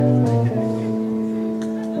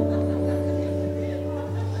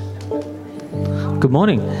Good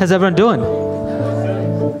morning. How's everyone doing?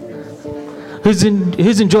 Who's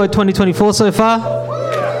enjoyed 2024 so far?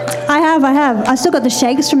 I have. I still got the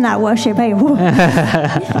shakes from that worship. Hey, it was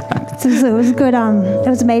good. It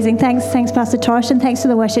was amazing. Thanks, Pastor Tosh, and thanks to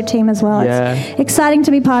the worship team as well. Yeah. It's exciting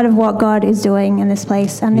to be part of what God is doing in this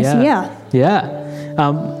place and this year. Yeah.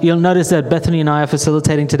 You'll notice that Bethany and I are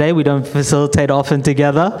facilitating today. We don't facilitate often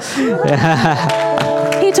together.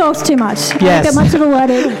 He talks too much. Yes. I don't get much of a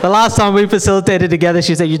word in. The last time we facilitated together,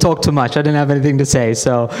 she said, you talk too much. I didn't have anything to say.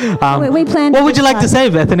 So, we planned. What would you like to say,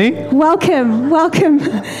 Bethany? Welcome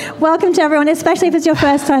to everyone, especially if it's your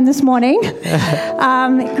first time this morning.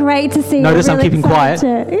 Great to see you. Notice I'm keeping quiet.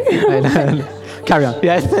 Carry on.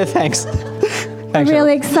 Yeah, thanks. I'm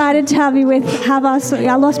really excited to have us.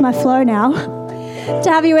 I lost my flow now.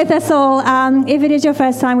 To have you with us all. If it is your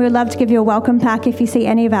first time, we would love to give you a welcome pack if you see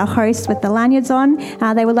any of our hosts with the lanyards on.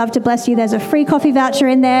 They would love to bless you. There's a free coffee voucher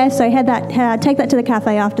in there, so take that to the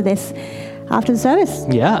cafe after the service.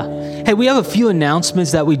 Yeah. Hey, we have a few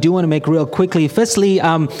announcements that we do want to make real quickly. Firstly,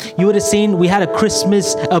 you would have seen we had a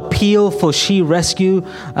Christmas appeal for She Rescue.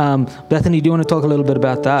 Bethany, do you want to talk a little bit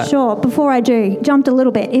about that? Sure. Before I do, jumped a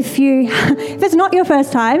little bit. If it's not your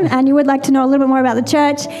first time and you would like to know a little bit more about the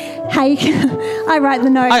church, hey, I write the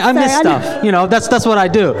notes. I miss stuff. That's what I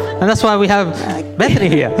do. And that's why we have Bethany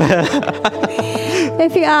here.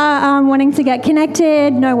 If you are wanting to get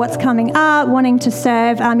connected, know what's coming up, wanting to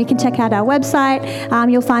serve, you can check out our website.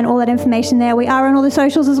 You'll find all that information there. We are on all the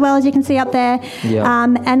socials as well, as you can see up there.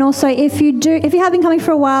 Yeah. And also, if you have been coming for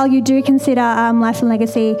a while, you do consider Life and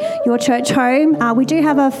Legacy your church home. We do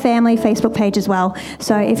have a family Facebook page as well.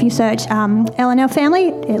 So if you search L&L Family,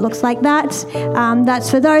 it looks like that. That's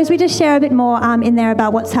for those. We just share a bit more in there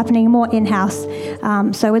about what's happening more in-house.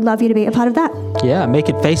 So we'd love you to be a part of that. Yeah, make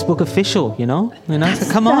it Facebook official, So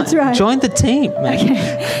come on, That's right. Join the team, man.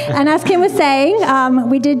 Okay. And as Kim was saying,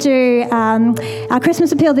 we did do our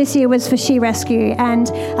Christmas appeal this year was for She Rescue, and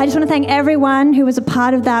I just want to thank everyone who was a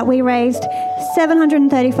part of that. We raised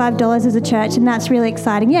 $735 as a church, and that's really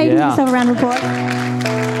exciting. Yeah, you can give yourself a round of applause.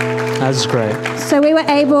 That's great. So we were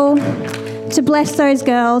able to bless those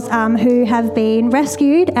girls who have been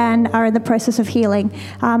rescued and are in the process of healing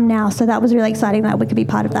now. So that was really exciting that we could be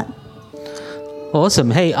part of that.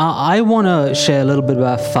 Awesome. Hey, I want to share a little bit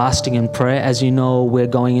about fasting and prayer. As you know, we're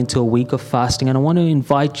going into a week of fasting, and I want to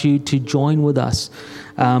invite you to join with us.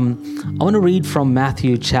 I want to read from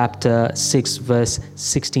Matthew chapter 6, verse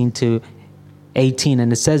 16 to 18,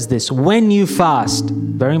 and it says this: when you fast,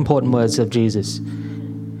 very important words of Jesus.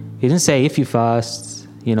 He didn't say if you fast,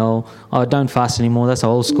 don't fast anymore. That's an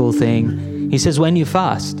old school thing. He says when you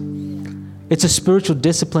fast. It's a spiritual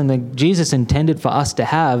discipline that Jesus intended for us to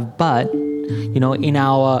have, but in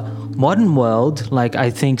our modern world, like I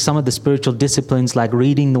think some of the spiritual disciplines like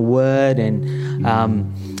reading the word and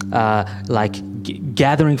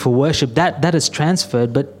gathering for worship, that is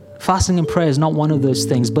transferred, but fasting and prayer is not one of those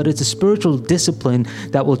things, but it's a spiritual discipline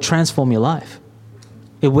that will transform your life.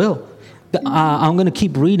 It will. I'm going to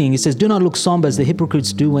keep reading. It says, do not look somber as the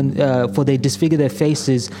hypocrites do for they disfigure their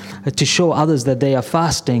faces to show others that they are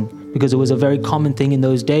fasting, because it was a very common thing in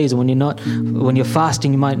those days. When you're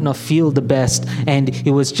fasting, you might not feel the best, and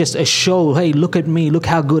it was just a show. Hey, look at me, look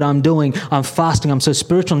how good I'm doing. I'm fasting, I'm so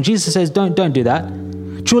spiritual. And Jesus says, don't do that.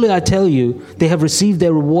 Truly I tell you, they have received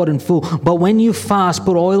their reward in full. But when you fast,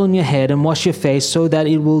 put oil on your head and wash your face, so that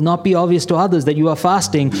it will not be obvious to others that you are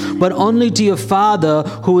fasting, but only to your Father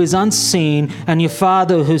who is unseen, and your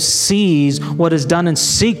Father who sees what is done in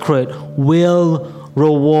secret will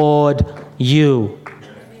reward you.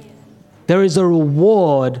 There is a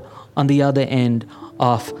reward on the other end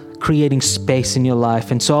of creating space in your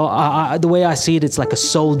life. And so the way I see it, it's like a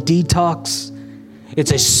soul detox.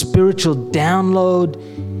 It's a spiritual download.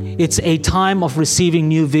 It's a time of receiving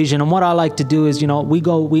new vision. And what I like to do is,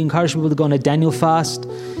 we encourage people to go on a Daniel fast.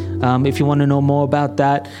 If you want to know more about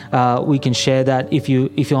that, we can share that. If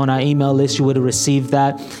you're on our email list, you would have received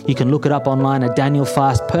that. You can look it up online at Daniel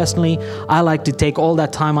Fast. Personally, I like to take all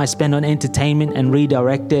that time I spend on entertainment and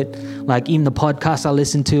redirect it. Like even the podcasts I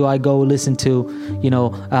listen to, I go listen to,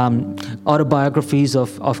 autobiographies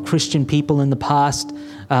of Christian people in the past.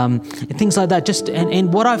 And things like that.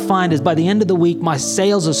 And what I find is by the end of the week, my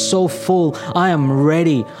sails are so full. I am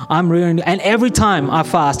ready. I'm ready. And every time I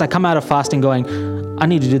fast, I come out of fasting going, I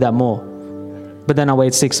need to do that more. But then I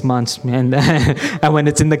wait 6 months, and and when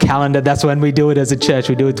it's in the calendar, that's when we do it as a church.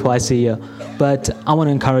 We do it twice a year. But I want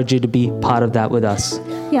to encourage you to be part of that with us.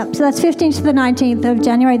 Yeah, so that's 15th to the 19th of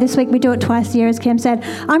January. This week we do it twice a year, as Kim said.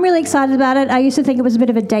 I'm really excited about it. I used to think it was a bit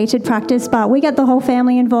of a dated practice, but we get the whole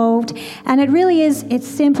family involved. And it really is, it's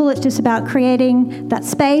simple. It's just about creating that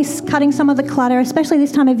space, cutting some of the clutter, especially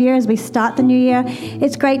this time of year as we start the new year.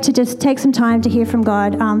 It's great to just take some time to hear from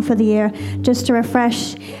God for the year, just to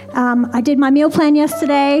refresh. I did my meal plan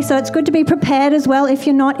yesterday, so it's good to be prepared as well. If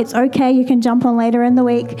you're not, it's okay. You can jump on later in the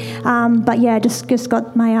week. But yeah, just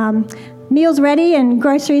got my meals ready and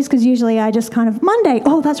groceries, because usually I just kind of, Monday,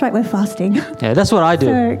 oh, that's right, we're fasting. Yeah, that's what I do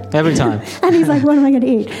every time. And he's like, what am I going to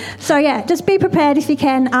eat? So yeah, just be prepared if you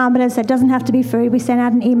can. But as I said, it doesn't have to be food. We send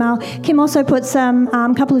out an email. Kim also put some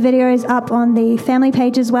couple of videos up on the family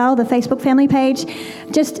page as well, the Facebook family page.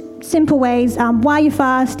 Just simple ways why you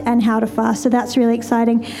fast and how to fast. So that's really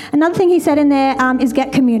exciting. Another thing he said in there is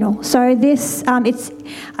get communal. So this,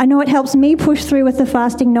 I know it helps me push through with the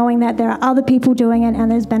fasting, knowing that there are other people doing it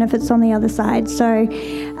and there's benefits on the other side. So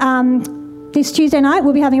this Tuesday night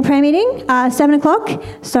we'll be having a prayer meeting, 7 o'clock.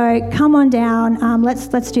 So come on down.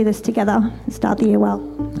 Let's do this together and start the year well.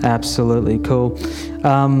 Absolutely cool.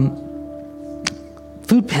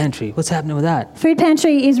 Food pantry, what's happening with that? Food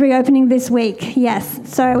pantry is reopening this week, yes.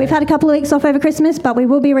 So we've had a couple of weeks off over Christmas, but we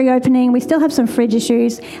will be reopening. We still have some fridge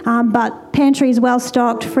issues, but pantry is well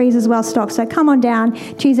stocked, freezer's well stocked. So come on down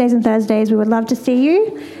Tuesdays and Thursdays. We would love to see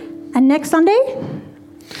you. And next Sunday?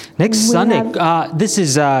 This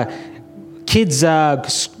is kids'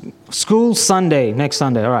 school Sunday, next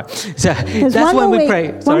Sunday. All right. So that's when we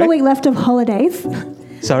pray. One more week left of holidays.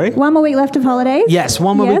 Sorry? One more week left of holidays? Yes,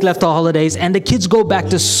 one more week left of holidays. And the kids go back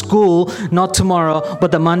to school, not tomorrow,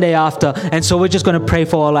 but the Monday after. And so we're just going to pray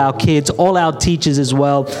for all our kids, all our teachers as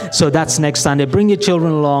well. So that's next Sunday. Bring your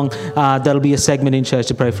children along. That'll be a segment in church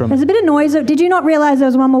to pray for them. There's a bit of noise. Did you not realize there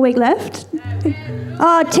was one more week left?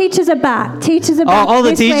 Oh, teachers are back. Teachers are back. Oh, all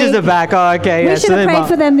the teachers are back. Oh, okay. We should have prayed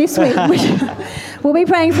for them this week. We'll be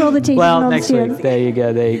praying for all the teachers and all next the students. week.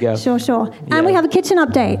 There you go. Sure. And we have a kitchen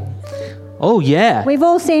update. Oh, yeah. We've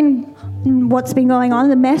all seen what's been going on,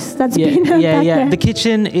 the mess that's been back there. The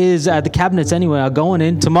kitchen is, the cabinets anyway are going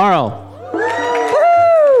in tomorrow.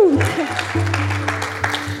 Woo!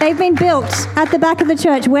 They've been built at the back of the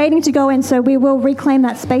church, waiting to go in, so we will reclaim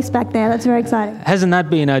that space back there. That's very exciting. Hasn't that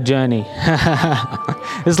been a journey?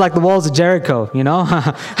 It's like the walls of Jericho, you know?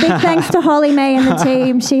 Big thanks to Holly May and the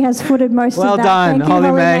team. She has footed most of that. Well done, Thank you,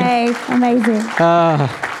 Holly May. Amazing.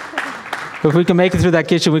 If we can make it through that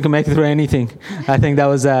kitchen, we can make it through anything. I think that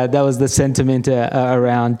was the sentiment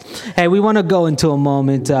around. Hey, we want to go into a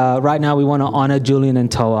moment. Right now, we want to honor Julian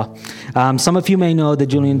and Toa. Some of you may know that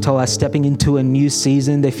Julian and Toa are stepping into a new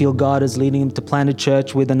season. They feel God is leading them to plant a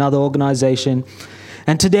church with another organization.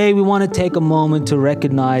 And today, we want to take a moment to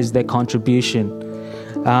recognize their contribution.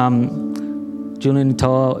 Julian and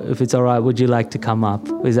Toa, if it's all right, would you like to come up?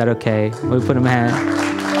 Is that okay? We put them a hand.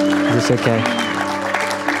 Is this okay?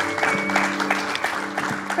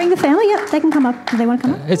 Bring the family. Yeah, they can come up. Do they want to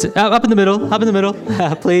come up? It's up in the middle,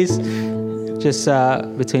 please. Just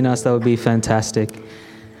between us, that would be fantastic.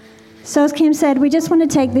 So as Kim said, we just want to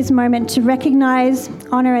take this moment to recognize,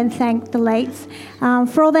 honor, and thank the Lates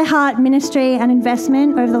for all their heart, ministry, and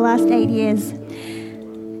investment over the last 8 years.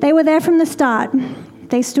 They were there from the start.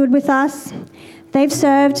 They stood with us. They've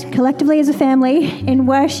served collectively as a family in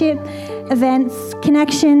worship, events,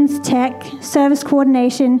 connections, tech, service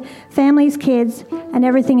coordination, families, kids, and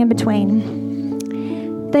everything in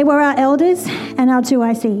between. They were our elders and our 2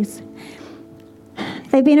 ICs.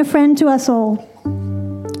 They've been a friend to us all.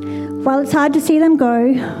 While it's hard to see them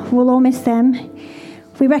go, we'll all miss them.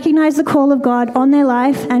 We recognize the call of God on their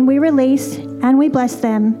life, and we release and we bless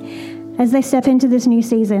them as they step into this new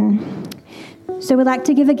season. So we'd like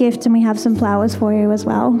to give a gift, and we have some flowers for you as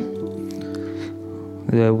well.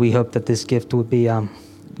 We hope that this gift will be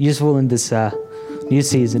useful in this new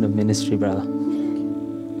season of ministry, brother.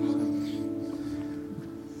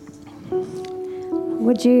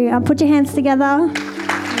 Would you put your hands together?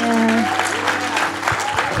 Yeah.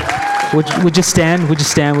 Would you stand? Would you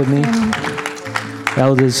stand with me?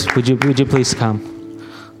 Elders, would you please come?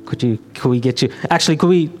 Could we get you? Actually, could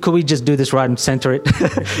we just do this right and center it?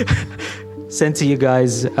 Center you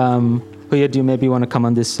guys. Huya, do you maybe want to come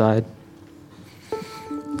on this side?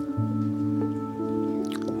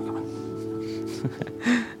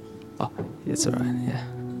 Oh, it's all right. Yeah.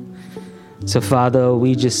 So, Father, we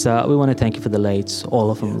want to thank you for the Lates,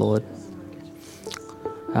 all of them, Lord.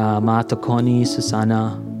 Martha, Connie,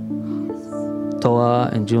 Susanna, Toa,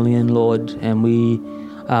 and Julian, Lord, and we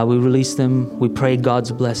we release them. We pray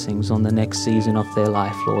God's blessings on the next season of their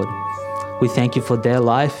life, Lord. We thank you for their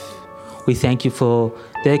life. We thank you for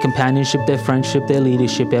their companionship, their friendship, their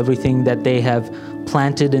leadership, everything that they have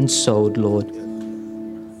planted and sowed, Lord.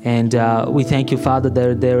 And we thank you, Father,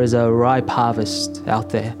 that there is a ripe harvest out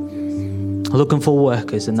there, looking for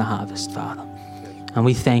workers in the harvest, Father. And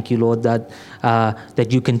we thank you, Lord, that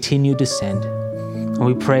you continue to send. And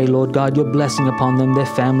we pray, Lord God, your blessing upon them, their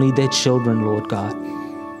family, their children, Lord God.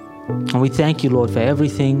 And we thank you, Lord, for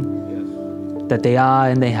everything that they are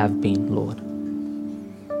and they have been, Lord.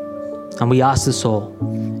 And we ask this all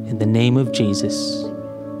in the name of Jesus.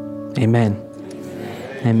 Amen.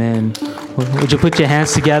 Amen. Would you put your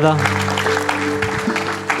hands together?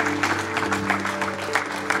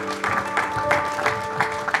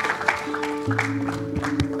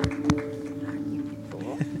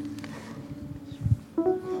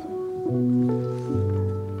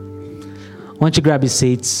 Why don't you grab your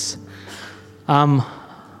seats?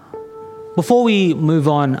 Before we move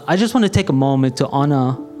on, I just want to take a moment to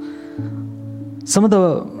honor some of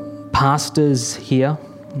the pastors here.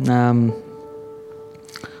 I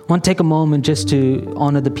want to take a moment just to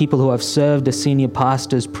honor the people who have served as senior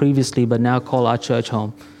pastors previously, but now call our church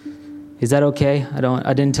home. Is that okay?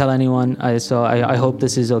 I didn't tell anyone, so I hope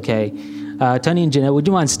this is okay. Tony and Jeanette, would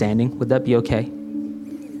you mind standing? Would that be okay?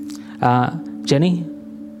 Jenny,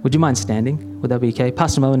 would you mind standing? Would that be okay?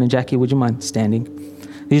 Pastor Moen and Jackie, would you mind standing?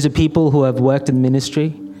 These are people who have worked in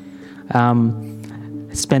ministry,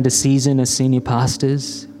 spent a season as senior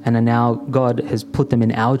pastors, and are now God has put them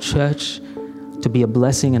in our church to be a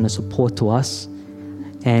blessing and a support to us.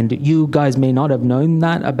 And you guys may not have known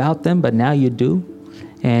that about them, but now you do.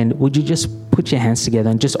 And would you just put your hands together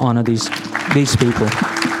and just honor these people?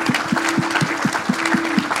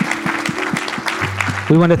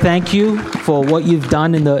 We want to thank you for what you've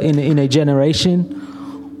done in a generation.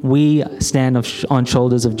 We stand on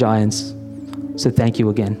shoulders of giants. So thank you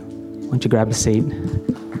again. Why don't you grab a seat?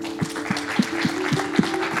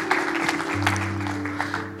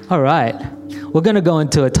 All right. We're going to go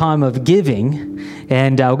into a time of giving,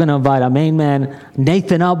 and we're going to invite our main man,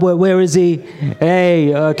 Nathan, up. Where is he?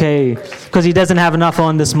 Hey, okay, because he doesn't have enough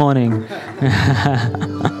on this morning.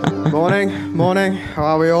 Morning. How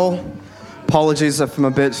are we all? Apologies if I'm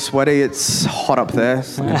a bit sweaty. It's hot up there.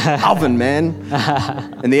 It's like an oven, man.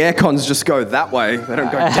 And the air cons just go that way. They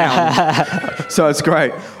don't go down. So it's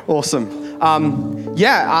great. Awesome.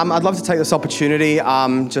 I'd love to take this opportunity to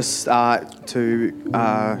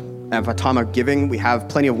have a time of giving. We have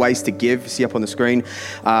plenty of ways to give. You see up on the screen.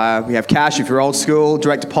 We have cash if you're old school,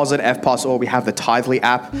 direct deposit, FPOS, or we have the Tithely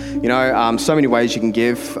app. So many ways you can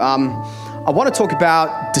give. I want to talk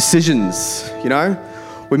about decisions,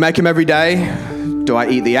 We make them every day. Do I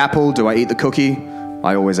eat the apple? Do I eat the cookie?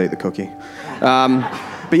 I always eat the cookie.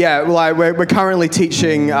 We're currently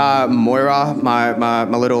teaching Moira, my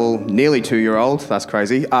little nearly 2-year-old, that's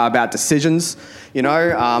crazy, about decisions,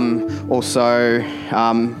 also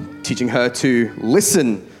teaching her to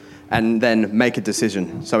listen and then make a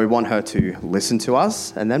decision. So we want her to listen to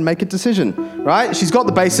us and then make a decision, right? She's got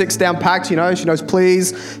the basics down packed, She knows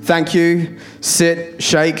please, thank you, sit,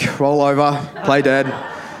 shake, roll over, play dead.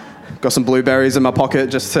 Got some blueberries in my pocket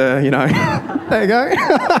just to, there you go.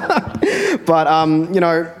 But,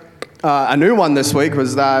 a new one this week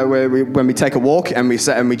was that when we take a walk and we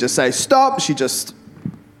just say, stop, she just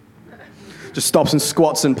stops and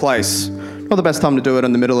squats in place. Not the best time to do it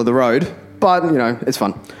in the middle of the road, but, it's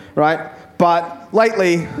fun, right? But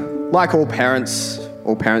lately, like all parents,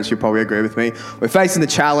 you probably agree with me, we're facing the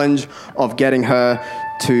challenge of getting her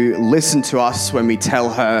to listen to us when we tell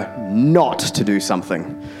her not to do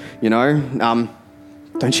something.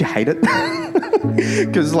 Don't you hate it?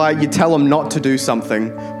 Because you tell them not to do something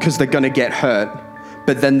because they're going to get hurt,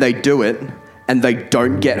 but then they do it and they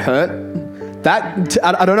don't get hurt.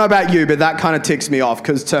 I don't know about you, but that kind of ticks me off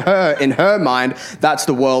because to her, in her mind, that's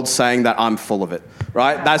the world saying that I'm full of it,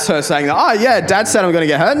 right? That's her saying that, oh yeah, Dad said I'm going to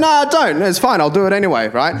get hurt. No, I don't. It's fine. I'll do it anyway,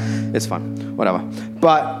 right? It's fun. Whatever.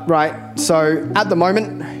 But, right, so at the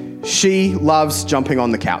moment, she loves jumping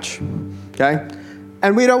on the couch, okay?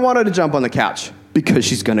 And we don't want her to jump on the couch because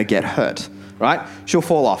she's going to get hurt, right? She'll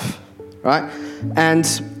fall off, right? And,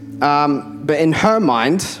 but in her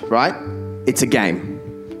mind, right, it's a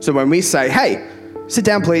game. So when we say, hey, sit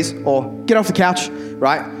down, please, or get off the couch,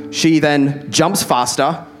 right? She then jumps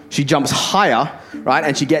faster, she jumps higher, right?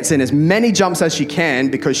 And she gets in as many jumps as she can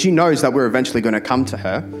because she knows that we're eventually going to come to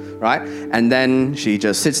her, right? And then she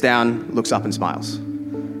just sits down, looks up and smiles.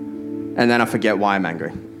 And then I forget why I'm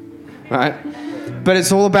angry, right? But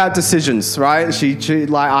it's all about decisions, right? She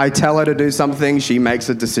like I tell her to do something, she makes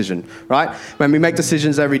a decision, right? When we make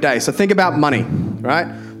decisions every day. So think about money, right?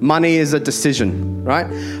 Money is a decision, right?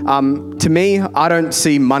 To me, I don't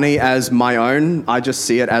see money as my own. I just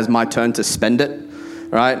see it as my turn to spend it,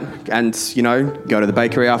 right? And, go to the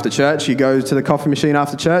bakery after church, you go to the coffee machine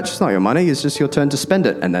after church. It's not your money, it's just your turn to spend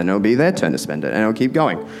it. And then it'll be their turn to spend it, and it'll keep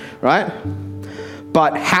going, right?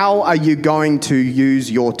 But how are you going to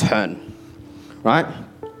use your turn? Right?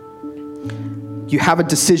 You have a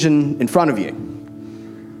decision in front of you.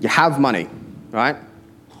 You have money, right?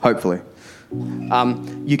 Hopefully.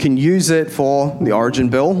 You can use it for the Origin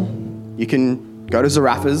bill. You can go to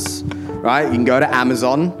Zaraffa's, right? You can go to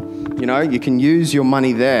Amazon. You can use your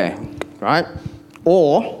money there, right?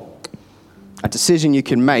 Or a decision you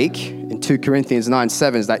can make in 2 Corinthians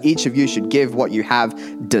 9:7 is that each of you should give what you have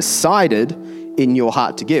decided in your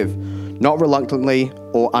heart to give, not reluctantly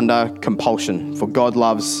or under compulsion, for God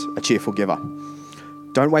loves a cheerful giver.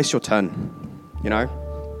 Don't waste your turn,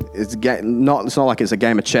 It's not like it's a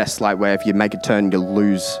game of chess, like where if you make a turn, you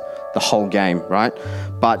lose the whole game, right?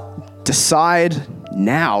 But decide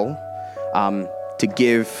now to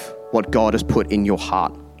give what God has put in your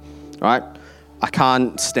heart, right? I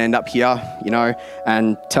can't stand up here,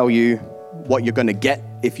 and tell you what you're going to get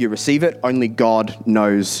if you receive it. Only God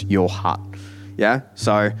knows your heart. Yeah,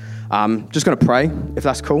 so just going to pray, if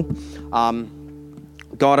that's cool.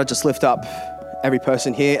 God, I just lift up every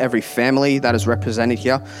person here, every family that is represented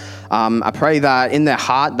here. I pray that in their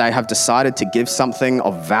heart they have decided to give something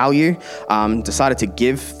of value, decided to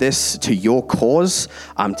give this to your cause,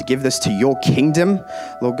 to give this to your kingdom,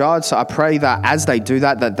 Lord God. So I pray that as they do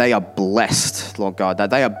that, that they are blessed, Lord God, that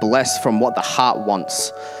they are blessed from what the heart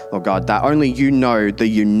wants, Lord God, that only you know the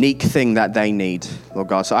unique thing that they need, Lord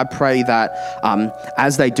God. So I pray that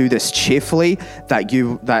as they do this cheerfully, that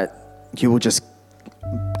you will just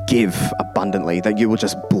give abundantly, that you will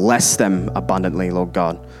just bless them abundantly, Lord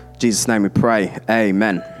God. In Jesus' name we pray.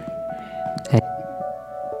 Amen.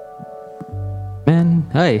 Amen.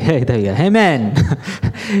 Hey, there you go. Amen.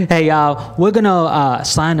 Hey, we're going to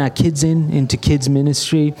sign our kids into kids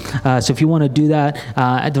ministry. So if you want to do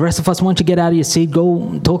that, the rest of us, once you get out of your seat,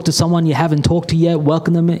 go talk to someone you haven't talked to yet,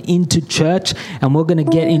 welcome them into church, and we're going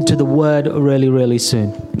to get into the word really, really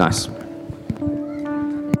soon. Nice.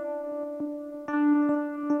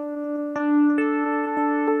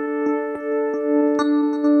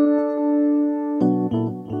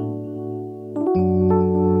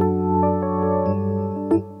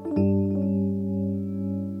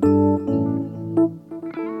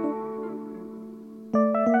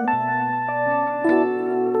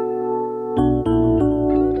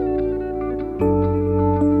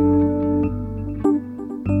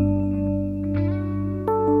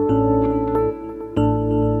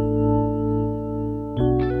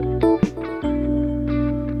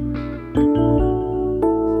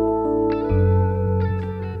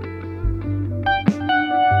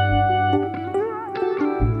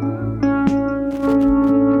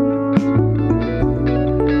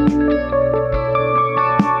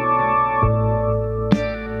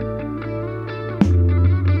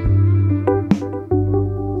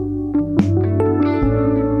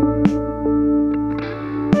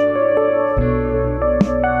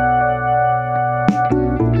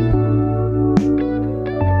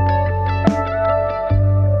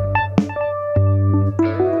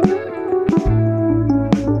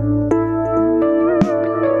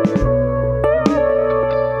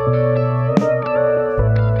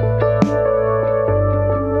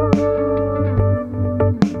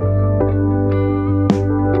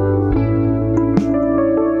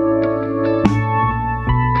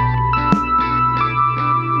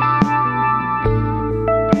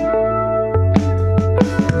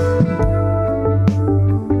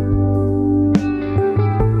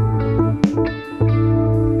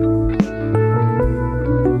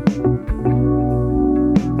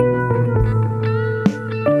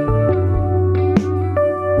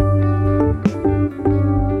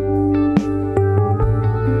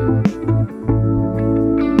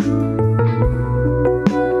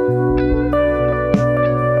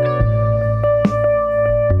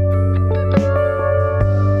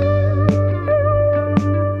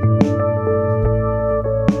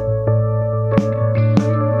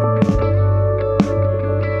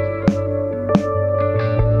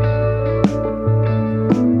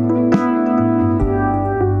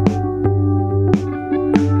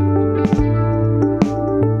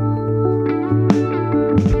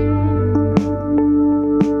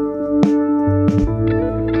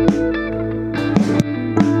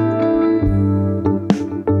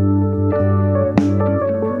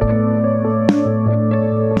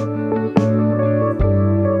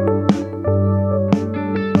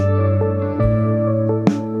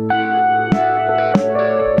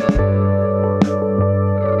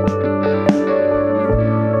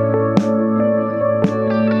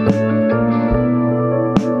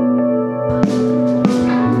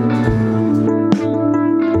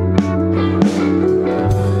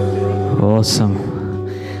 Awesome.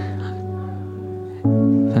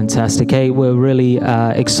 Fantastic. Hey, we're really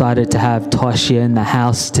excited to have Tosh here in the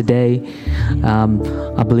house today.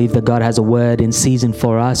 I believe that God has a word in season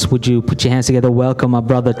for us. Would you put your hands together? Welcome our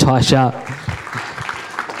brother Tosh up.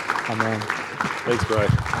 Amen. Thanks, bro.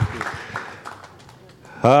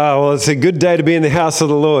 Well, it's a good day to be in the house of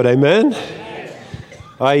the Lord. Amen.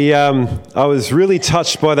 I was really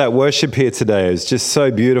touched by that worship here today. It was just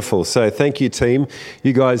so beautiful. So thank you, team.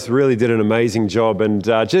 You guys really did an amazing job. And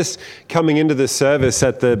just coming into the service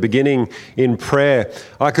at the beginning in prayer,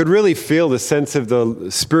 I could really feel the sense of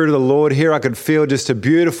the Spirit of the Lord here. I could feel just a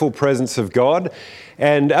beautiful presence of God.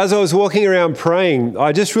 And as I was walking around praying,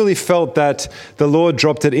 I just really felt that the Lord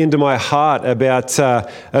dropped it into my heart about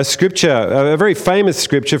a scripture, a very famous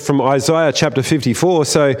scripture from Isaiah chapter 54.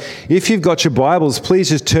 So if you've got your Bibles, please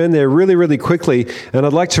just turn there really, really quickly. And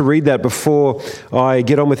I'd like to read that before I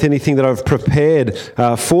get on with anything that I've prepared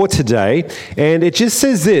for today. And it just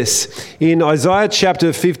says this in Isaiah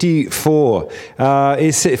chapter 54,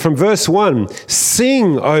 from verse 1,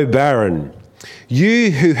 "Sing, O barren, you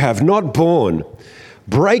who have not borne.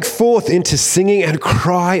 Break forth into singing and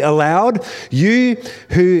cry aloud, you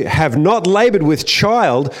who have not labored with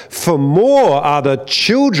child, for more are the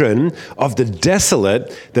children of the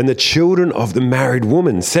desolate than the children of the married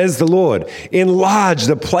woman, says the Lord. Enlarge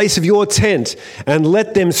the place of your tent and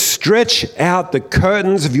let them stretch out the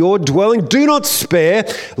curtains of your dwelling. Do not spare,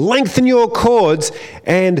 lengthen your cords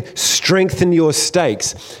and strengthen your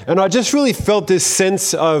stakes." And I just really felt this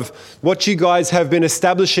sense of what you guys have been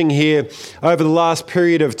establishing here over the last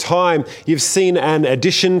period of time. You've seen an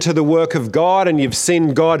addition to the work of God, and you've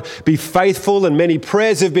seen God be faithful, and many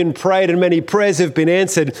prayers have been prayed and many prayers have been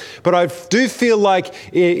answered. But I do feel like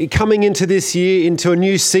coming into this year, into a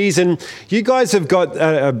new season, you guys have got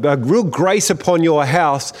a real grace upon your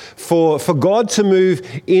house for God to move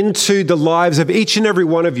into the lives of each and every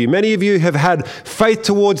one of you. Many of you have had faith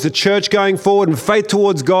towards the church going forward and faith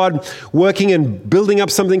towards God working and building up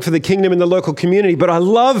something for the kingdom in the local community. But I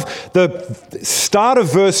love the start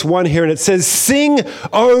of verse 1 here, and it says, "Sing,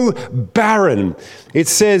 O barren." It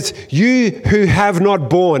says, "You who have not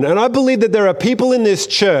borne." And I believe that there are people in this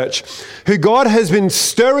church who God has been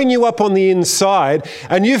stirring you up on the inside,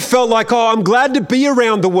 and you felt like, "Oh, I'm glad to be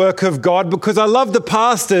around the work of God because I love the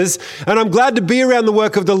pastors, and I'm glad to be around the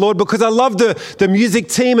work of the Lord because I love the music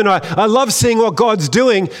team, and I love seeing what God's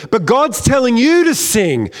doing." But God's telling you to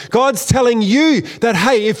sing. God's telling you that,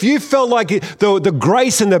 hey, if you felt like the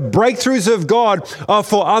grace and the breakthroughs of God are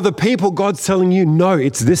for other people, God's telling you, no,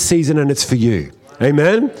 it's this season and it's for you.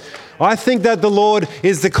 Amen? I think that the Lord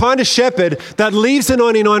is the kind of shepherd that leaves the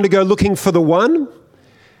 99 to go looking for the one.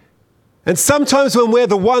 And sometimes when we're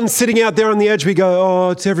the one sitting out there on the edge, we go,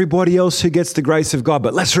 "Oh, it's everybody else who gets the grace of God."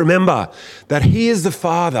 But let's remember that He is the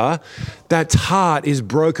Father that's heart is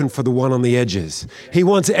broken for the one on the edges. He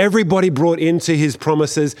wants everybody brought into His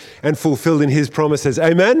promises and fulfilled in His promises.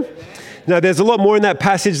 Amen? Now, there's a lot more in that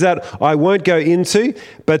passage that I won't go into,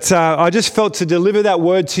 but I just felt to deliver that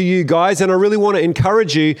word to you guys, and I really want to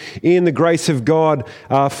encourage you in the grace of God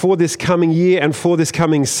for this coming year and for this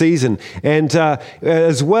coming season. And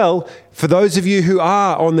as well, for those of you who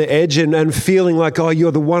are on the edge and feeling like, "Oh,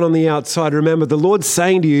 you're the one on the outside," remember, the Lord's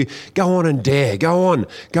saying to you, go on and dare. Go on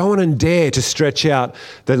and dare to stretch out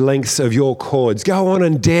the lengths of your cords. Go on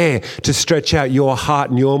and dare to stretch out your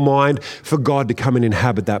heart and your mind for God to come and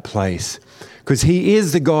inhabit that place. Because He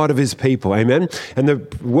is the God of His people, amen? And the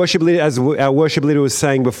worship leader, as our worship leader was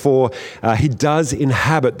saying before, He does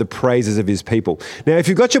inhabit the praises of His people. Now, if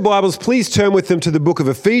you've got your Bibles, please turn with them to the book of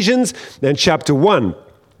Ephesians, then chapter 1.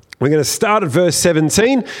 We're going to start at verse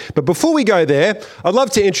 17, but before we go there, I'd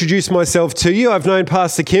love to introduce myself to you. I've known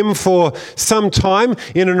Pastor Kim for some time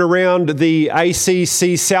in and around the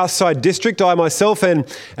ACC Southside District. I myself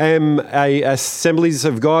am a Assemblies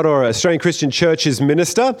of God or Australian Christian Churches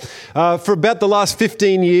minister. For about the last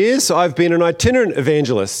 15 years, I've been an itinerant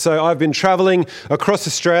evangelist. So I've been traveling across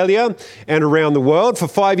Australia and around the world. For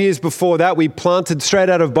 5 years before that, we planted straight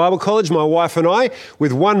out of Bible college, my wife and I,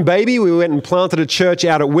 with one baby. We went and planted a church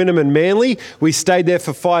out at Wynnum and Manly. We stayed there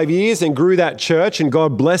for 5 years and grew that church, and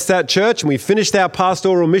God blessed that church, and we finished our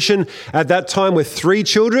pastoral mission at that time with 3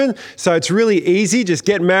 children. So it's really easy. Just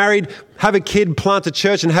get married, have a kid, plant a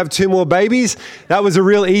church, and have 2 more babies. That was a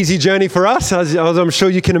real easy journey for us, as I'm sure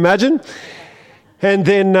you can imagine. And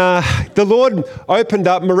then the Lord opened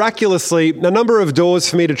up miraculously a number of doors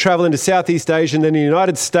for me to travel into Southeast Asia and then the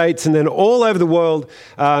United States and then all over the world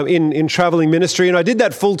in traveling ministry. And I did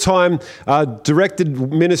that full-time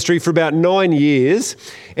directed ministry for about 9 years.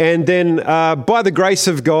 And then by the grace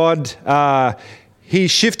of God, he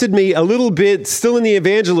shifted me a little bit, still in the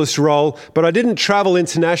evangelist role, but I didn't travel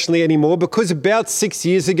internationally anymore because about 6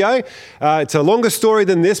 years ago, it's a longer story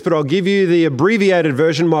than this, but I'll give you the abbreviated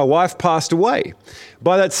version. My wife passed away.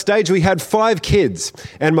 By that stage, we had 5 kids,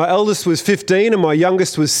 and my eldest was 15 and my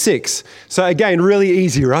youngest was 6. So again, really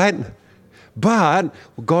easy, right? But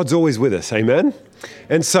God's always with us, amen?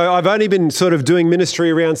 And so I've only been sort of doing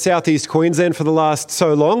ministry around southeast Queensland for the last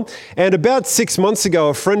so long. And about 6 months ago,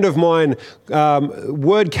 a friend of mine,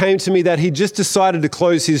 word came to me that he just decided to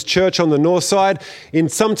close his church on the north side.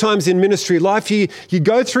 Sometimes in ministry life, you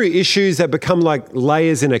go through issues that become like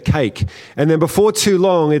layers in a cake. And then before too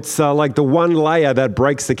long, it's like the one layer that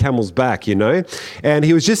breaks the camel's back, you know. And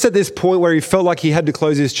he was just at this point where he felt like he had to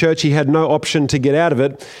close his church. He had no option to get out of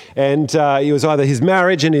it. And it was either his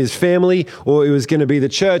marriage and his family, or it was going to be the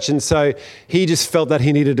church. And so he just felt that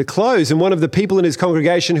he needed to close. And one of the people in his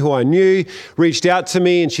congregation who I knew reached out to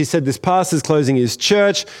me, and she said, "This pastor's closing his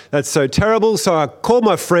church. That's so terrible." So I called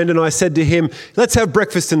my friend and I said to him, "Let's have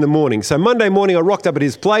breakfast in the morning." So Monday morning I rocked up at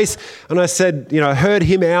his place and I said, I heard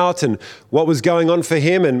him out and what was going on for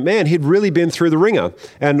him. And man, he'd really been through the ringer.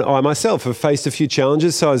 And I myself have faced a few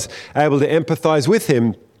challenges, so I was able to empathize with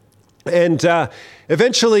him. And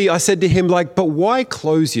eventually I said to him, but why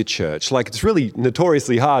close your church? It's really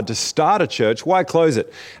notoriously hard to start a church. Why close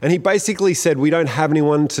it? And he basically said, "We don't have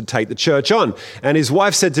anyone to take the church on." And his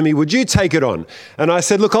wife said to me, "Would you take it on?" And I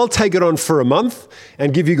said, "Look, I'll take it on for a month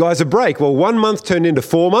and give you guys a break." Well, 1 month turned into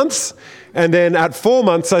 4 months. And then at 4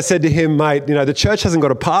 months, I said to him, "Mate, the church hasn't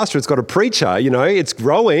got a pastor, it's got a preacher. It's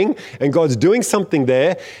growing and God's doing something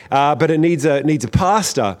there, but it needs a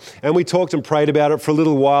pastor." And we talked and prayed about it for a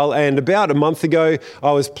little while. And about a month ago,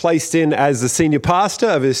 I was placed in as the senior pastor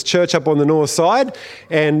of this church up on the north side.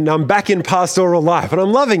 And I'm back in pastoral life and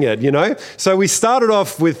I'm loving it, So we started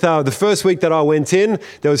off with the first week that I went in,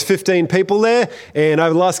 there was 15 people there. And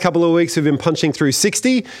over the last couple of weeks, we've been punching through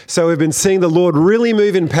 60. So we've been seeing the Lord really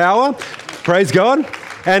move in power. Praise God.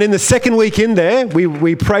 And in the second week in there,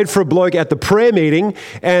 we prayed for a bloke at the prayer meeting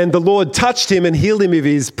and the Lord touched him and healed him of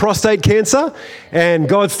his prostate cancer. And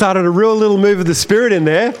God started a real little move of the Spirit in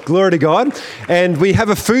there. Glory to God. And we have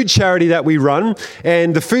a food charity that we run.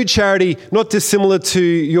 And the food charity, not dissimilar to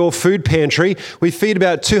your food pantry, we feed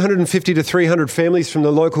about 250 to 300 families from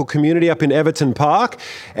the local community up in Everton Park.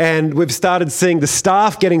 And we've started seeing the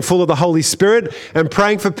staff getting full of the Holy Spirit and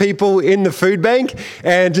praying for people in the food bank.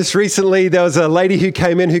 And just recently, there was a lady who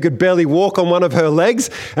came in who could barely walk on one of her legs,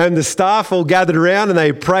 and the staff all gathered around and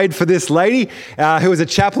they prayed for this lady who was a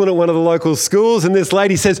chaplain at one of the local schools. And this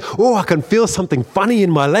lady says, "Oh, I can feel something funny in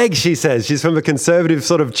my leg," she says. She's from a conservative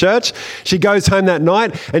sort of church. She goes home that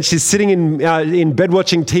night and she's sitting in bed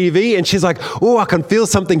watching TV and she's like, "Oh, I can feel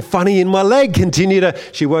something funny in my leg."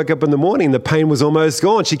 She woke up in the morning, the pain was almost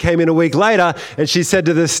gone. She came in a week later and she said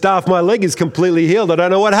to the staff, "My leg is completely healed. I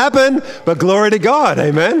don't know what happened, but glory to God."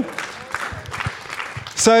 Amen.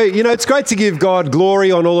 So, it's great to give God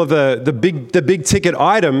glory on all of the big ticket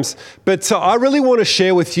items, but I really want to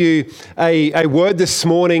share with you a word this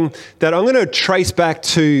morning that I'm going to trace back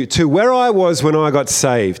to where I was when I got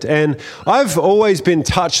saved. And I've always been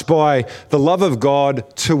touched by the love of God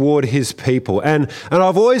toward his people. And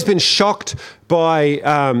I've always been shocked by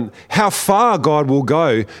how far God will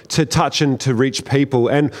go to touch and to reach people.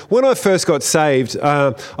 And when I first got saved,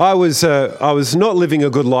 I was not living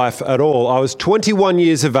a good life at all. I was 21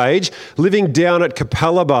 years of age, living down at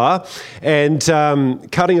Capella Bar, and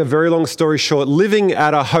cutting a very long story short, living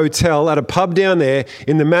at a hotel, at a pub down there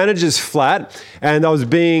in the manager's flat, and I was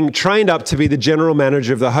being trained up to be the general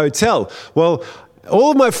manager of the hotel. Well,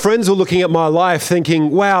 all of my friends were looking at my life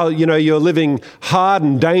thinking, "Wow, you're living hard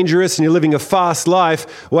and dangerous and you're living a fast life.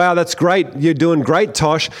 Wow, that's great. You're doing great,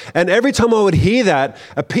 Tosh." And every time I would hear that,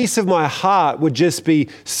 a piece of my heart would just be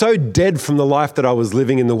so dead from the life that I was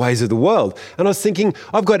living in the ways of the world. And I was thinking,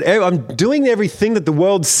 I'm doing everything that the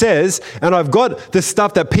world says, and I've got the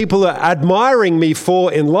stuff that people are admiring me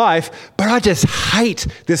for in life, but I just hate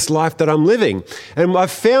this life that I'm living. And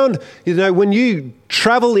I've found, when you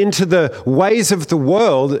travel into the ways of the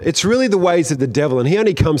world, it's really the ways of the devil, and he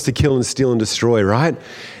only comes to kill and steal and destroy, right?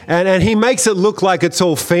 And he makes it look like it's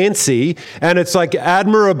all fancy and it's like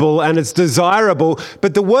admirable and it's desirable,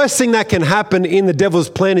 but the worst thing that can happen in the devil's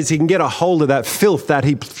plan is he can get a hold of that filth that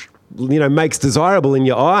he makes desirable in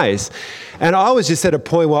your eyes. And I was just at a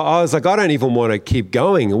point where I was like, I don't even want to keep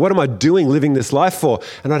going. What am I doing living this life for?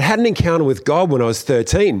 And I'd had an encounter with God when I was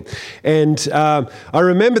 13. And I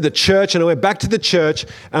remember the church, and I went back to the church,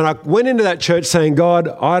 and I went into that church saying, God,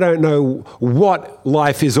 I don't know what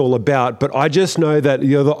life is all about, but I just know that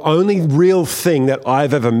you're the only real thing that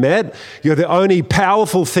I've ever met. You're the only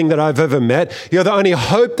powerful thing that I've ever met. You're the only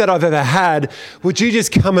hope that I've ever had. Would you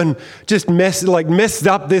just come and just mess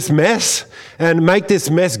up this mess and make this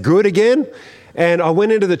mess good again? And I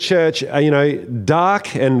went into the church,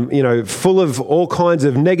 dark and, full of all kinds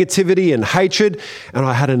of negativity and hatred. And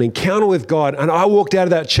I had an encounter with God, and I walked out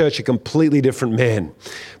of that church a completely different man.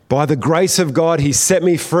 By the grace of God, He set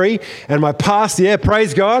me free. And my past,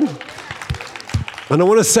 praise God. And I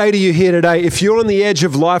want to say to you here today, if you're on the edge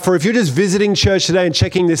of life, or if you're just visiting church today and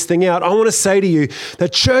checking this thing out, I want to say to you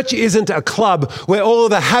that church isn't a club where all of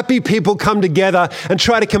the happy people come together and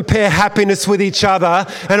try to compare happiness with each other,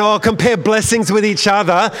 and compare blessings with each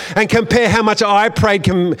other, and compare how much I prayed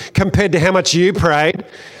compared to how much you prayed.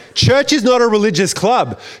 Church is not a religious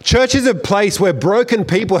club. Church is a place where broken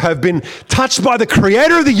people have been touched by the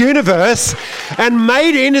creator of the universe and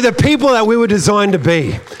made into the people that we were designed to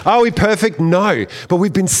be. Are we perfect? No. But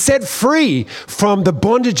we've been set free from the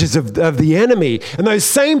bondages of the enemy. And those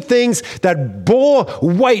same things that bore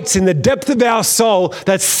weights in the depth of our soul,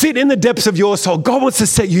 that sit in the depths of your soul, God wants to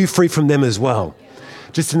set you free from them as well.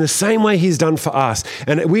 Just in the same way He's done for us.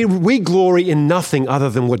 And we glory in nothing other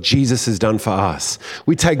than what Jesus has done for us.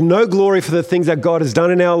 We take no glory for the things that God has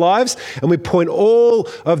done in our lives, and we point all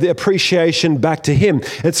of the appreciation back to Him.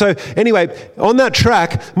 And so anyway, on that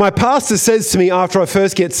track, my pastor says to me after I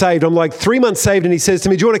first get saved, I'm like 3 months saved, and he says to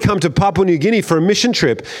me, do you want to come to Papua New Guinea for a mission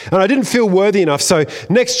trip? And I didn't feel worthy enough. So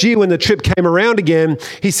next year when the trip came around again,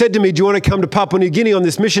 he said to me, do you want to come to Papua New Guinea on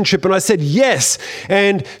this mission trip? And I said, yes.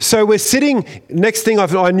 And so we're sitting, next thing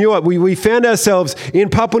I knew it. We found ourselves in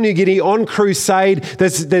Papua New Guinea on crusade.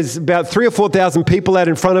 There's about 3,000 or 4,000 people out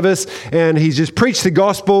in front of us, and he's just preached the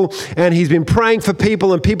gospel, and he's been praying for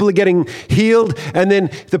people, and people are getting healed. And then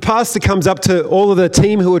the pastor comes up to all of the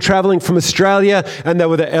team who were traveling from Australia, and they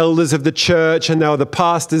were the elders of the church, and they were the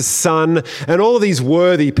pastor's son, and all of these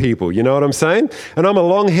worthy people, you know what I'm saying? And I'm a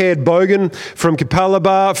long-haired bogan from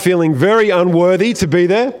Kapalaba, feeling very unworthy to be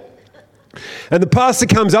there. And the pastor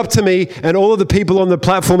comes up to me and all of the people on the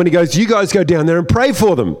platform, and he goes, you guys go down there and pray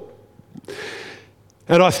for them.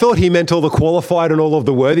 And I thought he meant all the qualified and all of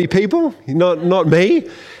the worthy people, not me.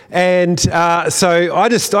 And so I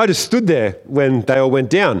just stood there when they all went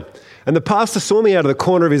down. And the pastor saw me out of the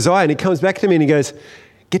corner of his eye, and he comes back to me and he goes,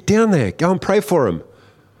 get down there, go and pray for them.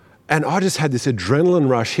 And I just had this adrenaline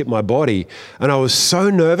rush hit my body, and I was so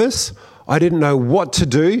nervous. I didn't know what to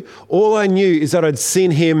do. All I knew is that I'd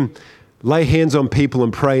seen him lay hands on people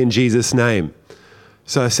and pray in Jesus' name.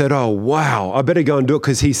 So I said, oh, wow, I better go and do it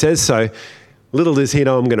because he says so. Little does he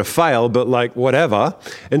know I'm going to fail, but whatever.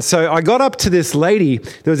 And so I got up to this lady.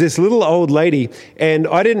 There was this little old lady, and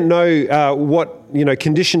I didn't know what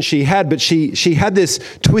condition she had, but she had this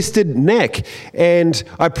twisted neck. And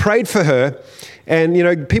I prayed for her,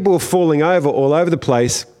 and people were falling over all over the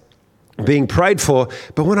place, being prayed for.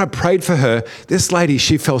 But when I prayed for her, this lady,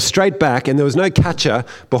 she fell straight back, and there was no catcher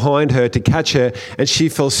behind her to catch her, and she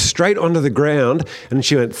fell straight onto the ground, and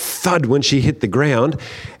she went thud when she hit the ground,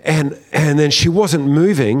 and then she wasn't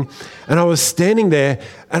moving. And I was standing there,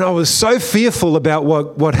 and I was so fearful about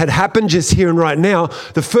what had happened just here and right now.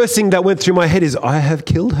 The first thing that went through my head is, I have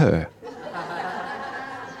killed her.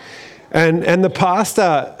 And the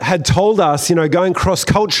pastor had told us, going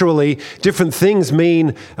cross-culturally, different things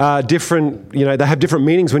mean different, they have different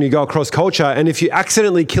meanings when you go across culture. And if you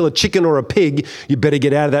accidentally kill a chicken or a pig, you better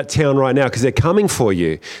get out of that town right now because they're coming for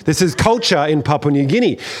you. This is culture in Papua New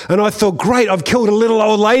Guinea. And I thought, great, I've killed a little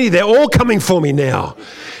old lady. They're all coming for me now.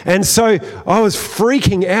 And so I was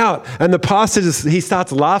freaking out. And the pastor he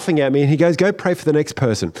starts laughing at me, and he goes, go pray for the next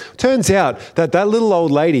person. Turns out that little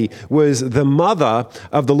old lady was the mother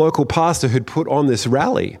of the local pastor who'd put on this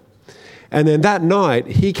rally. And then that night,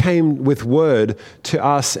 he came with word to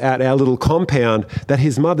us at our little compound that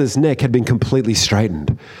his mother's neck had been completely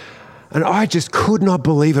straightened. And I just could not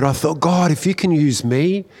believe it. I thought, God, if you can use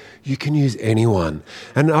me, you can use anyone.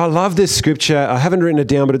 And I love this scripture. I haven't written it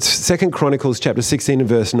down, but it's 2 Chronicles chapter 16 and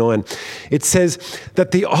verse 9. It says that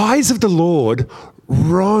the eyes of the Lord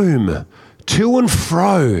roam to and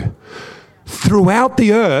fro throughout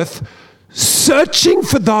the earth, searching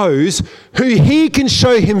for those who he can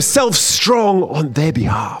show himself strong on their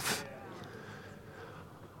behalf.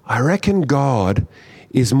 I reckon God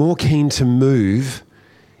is more keen to move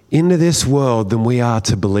into this world than we are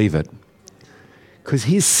to believe it. because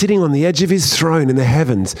he's sitting on the edge of his throne in the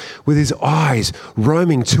heavens with his eyes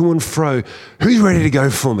roaming to and fro. Who's ready to go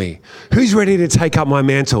for me? Who's ready to take up my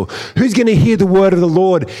mantle? Who's going to hear the word of the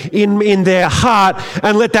Lord in their heart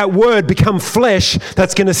and let that word become flesh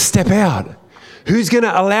that's going to step out? Who's going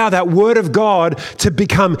to allow that word of God to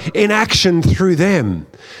become in action through them?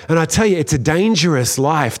 And I tell you, it's a dangerous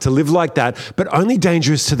life to live like that, but only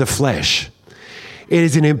dangerous to the flesh. It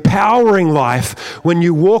is an empowering life when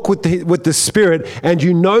you walk with the Spirit and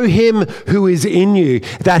you know him who is in you,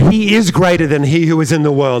 that he is greater than he who is in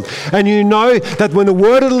the world. And you know that when the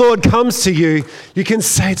word of the Lord comes to you, you can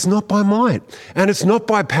say it's not by might and it's not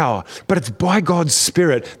by power, but it's by God's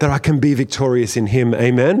Spirit that I can be victorious in him.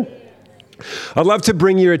 Amen. I'd love to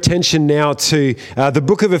bring your attention now to the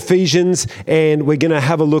book of Ephesians, and we're going to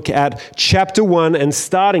have a look at chapter 1 and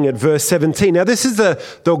starting at verse 17. Now, this is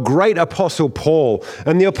the great Apostle Paul,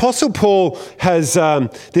 and the Apostle Paul has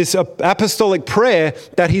this apostolic prayer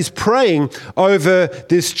that he's praying over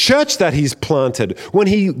this church that he's planted. When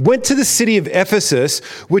he went to the city of Ephesus,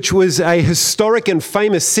 which was a historic and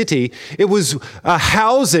famous city, it was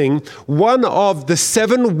housing one of the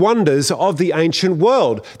 7 wonders of the ancient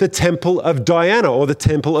world, the Temple of Diana, or the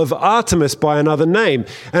Temple of Artemis by another name.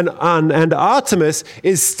 And Artemis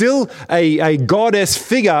is still a goddess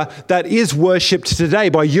figure that is worshipped today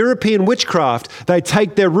by European witchcraft. They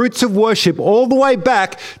take their roots of worship all the way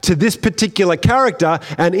back to this particular character,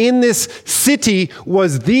 and in this city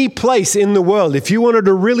was the place in the world. If you wanted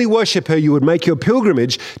to really worship her, you would make your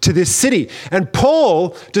pilgrimage to this city. And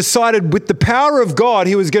Paul decided with the power of God,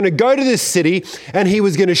 he was going to go to this city and he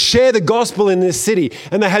was going to share the gospel in this city.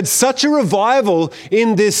 And they had such a revival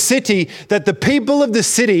in this city that the people of the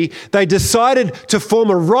city, they decided to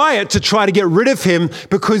form a riot to try to get rid of him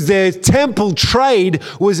because their temple trade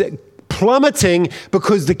was plummeting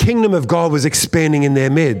because the kingdom of God was expanding in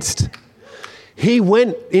their midst. He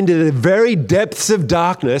went into the very depths of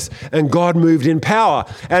darkness and God moved in power.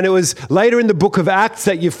 And it was later in the book of Acts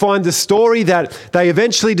that you find the story that they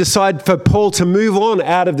eventually decide for Paul to move on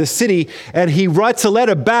out of the city, and he writes a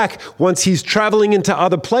letter back once he's traveling into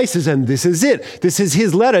other places, and this is it. This is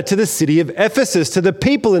his letter to the city of Ephesus, to the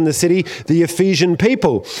people in the city, the Ephesian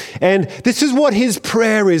people. And this is what his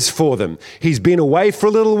prayer is for them. He's been away for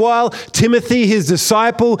a little while. Timothy, his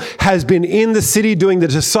disciple, has been in the city doing the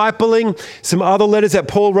discipling. Some other letters that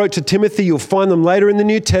Paul wrote to Timothy, you'll find them later in the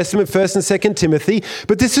New Testament, 1st and 2nd Timothy.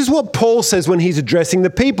 But this is what Paul says when he's addressing the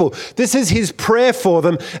people. This is his prayer for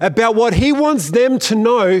them about what he wants them to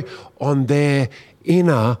know on their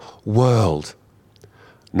inner world.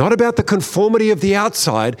 Not about the conformity of the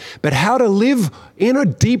outside, but how to live in a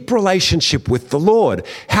deep relationship with the Lord.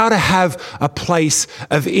 How to have a place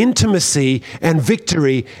of intimacy and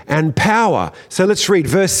victory and power. So let's read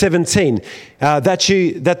verse 17. That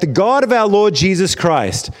the God of our Lord Jesus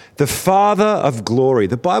Christ, the Father of glory.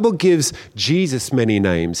 The Bible gives Jesus many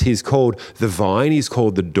names. He's called the vine. He's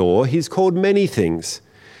called the door. He's called many things.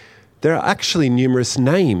 There are actually numerous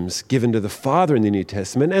names given to the Father in the New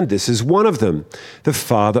Testament, and this is one of them, the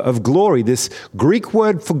Father of glory. This Greek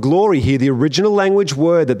word for glory here, the original language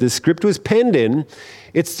word that the script was penned in,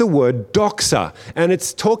 it's the word doxa, and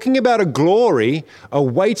it's talking about a glory, a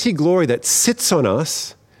weighty glory that sits on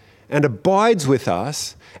us and abides with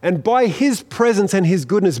us, and by his presence and his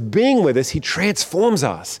goodness being with us, he transforms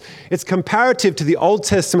us. It's comparative to the Old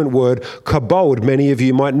Testament word kabod. Many of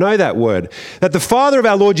you might know that word. That the Father of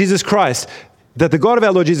our Lord Jesus Christ, that the God of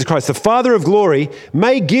our Lord Jesus Christ, the Father of glory,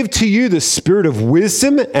 may give to you the spirit of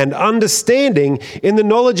wisdom and understanding in the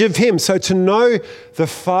knowledge of him. So to know the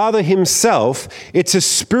Father himself, it's a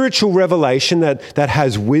spiritual revelation that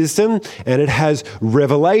has wisdom and it has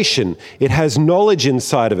revelation. It has knowledge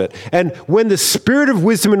inside of it. And when the spirit of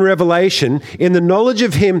wisdom and revelation in the knowledge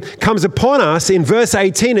of him comes upon us, in verse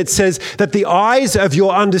 18 it says that the eyes of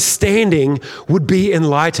your understanding would be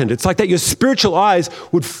enlightened. It's like that your spiritual eyes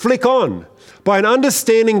would flick on by an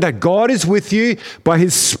understanding that God is with you, by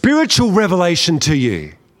his spiritual revelation to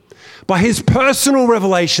you, by his personal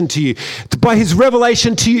revelation to you, by his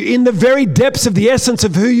revelation to you in the very depths of the essence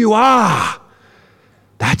of who you are.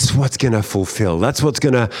 That's what's going to fulfill. That's what's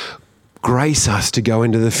going to grace us to go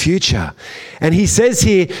into the future. And he says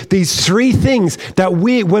here these 3 things that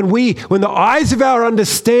when the eyes of our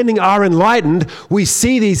understanding are enlightened, we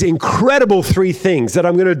see these incredible 3 things that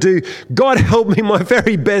I'm going to do. God help me my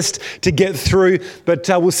very best to get through, but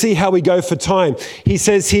we'll see how we go for time. He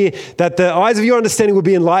says here that the eyes of your understanding will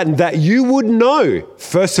be enlightened, that you would know,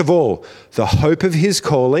 first of all, the hope of his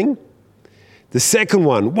calling. The second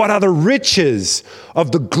one, what are the riches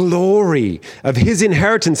of the glory of his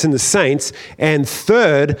inheritance in the saints? And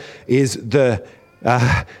third is the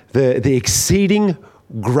the exceeding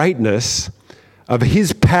greatness of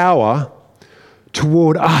his power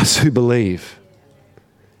toward us who believe.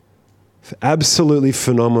 Absolutely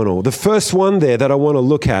phenomenal. The first one there that I want to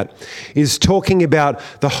look at is talking about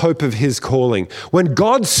the hope of his calling. When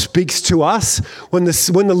God speaks to us, when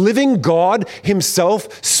the living God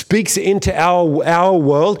himself speaks into our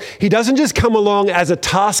world, he doesn't just come along as a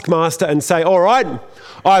taskmaster and say, all right,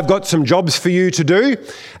 I've got some jobs for you to do,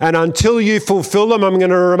 and until you fulfill them, I'm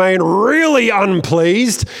going to remain really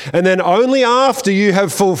unpleased, and then only after you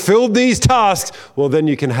have fulfilled these tasks, well, then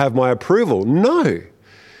you can have my approval. No.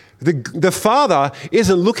 The Father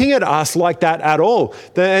isn't looking at us like that at all.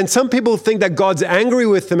 And some people think that God's angry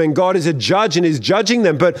with them and God is a judge and is judging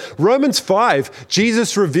them. But Romans 5,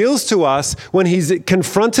 Jesus reveals to us when he's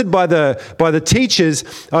confronted by the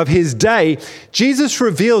teachers of his day, Jesus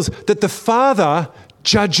reveals that the Father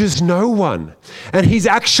judges no one. And he's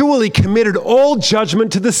actually committed all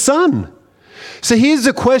judgment to the Son. So here's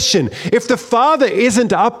the question. If the Father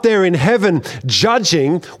isn't up there in heaven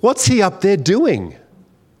judging, what's he up there doing?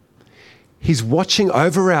 He's watching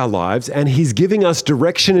over our lives and he's giving us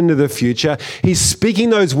direction into the future. He's speaking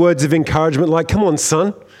those words of encouragement like, come on,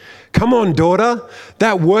 son. Come on, daughter.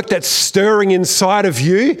 That work that's stirring inside of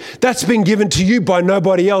you, that's been given to you by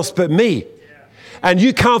nobody else but me. And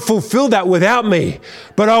you can't fulfill that without me.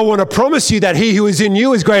 But I want to promise you that he who is in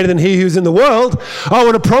you is greater than he who is in the world. I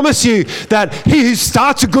want to promise you that he who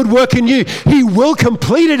starts a good work in you, he will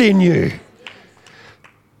complete it in you.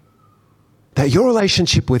 That your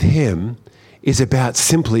relationship with him is about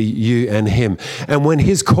simply you and him. And when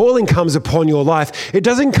his calling comes upon your life, it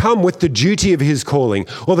doesn't come with the duty of his calling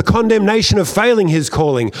or the condemnation of failing his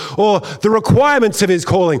calling or the requirements of his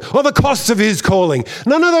calling or the costs of his calling.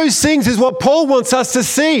 None of those things is what Paul wants us to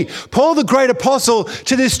see. Paul, the great apostle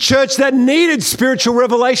to this church that needed spiritual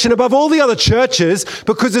revelation above all the other churches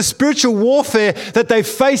because the spiritual warfare that they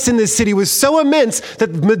faced in this city was so immense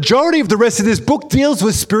that the majority of the rest of this book deals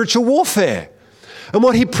with spiritual warfare. And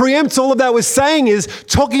what he preempts all of that was saying is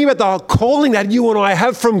talking about the calling that you and I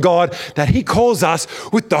have from God, that he calls us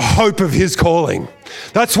with the hope of his calling.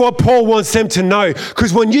 That's what Paul wants them to know.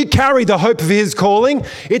 Because when you carry the hope of his calling,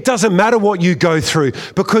 it doesn't matter what you go through.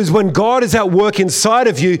 Because when God is at work inside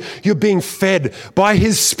of you, you're being fed by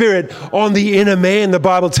his Spirit on the inner man. The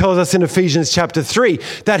Bible tells us in Ephesians chapter 3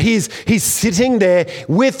 that he's sitting there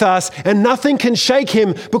with us and nothing can shake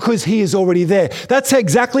him because he is already there. That's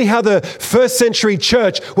exactly how the first century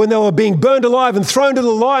church, when they were being burned alive and thrown to the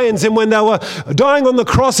lions and when they were dying on the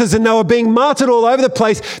crosses and they were being martyred all over the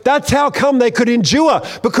place, that's how come they could endure,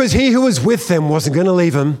 because he who was with them wasn't going to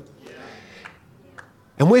leave them.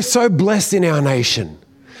 And we're so blessed in our nation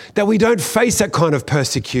that we don't face that kind of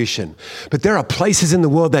persecution. But there are places in the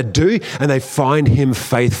world that do, and they find him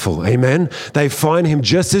faithful. Amen? They find him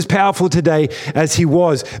just as powerful today as he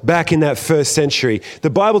was back in that first century. The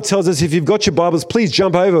Bible tells us, if you've got your Bibles, please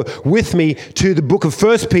jump over with me to the book of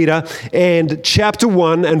 1 Peter and chapter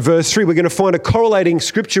 1 and verse 3. We're going to find a correlating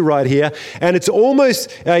scripture right here, and it's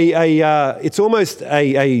almost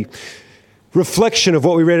a reflection of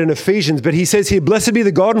what we read in Ephesians, but he says here, blessed be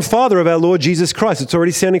the God and Father of our Lord Jesus Christ. It's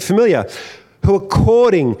already sounding familiar. Who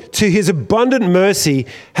according to his abundant mercy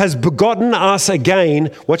has begotten us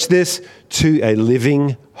again, watch this, to a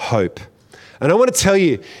living hope. And I want to tell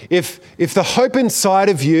you, if the hope inside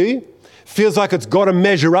of you feels like it's got to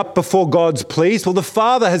measure up before God's pleased, well, the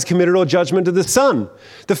Father has committed all judgment to the Son.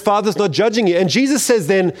 The Father's not judging you. And Jesus says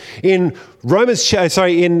then in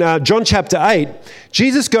John chapter 8,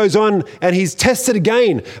 Jesus goes on and he's tested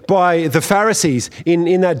again by the Pharisees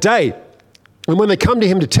in that day. And when they come to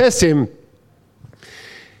him to test him,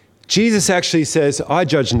 Jesus actually says, I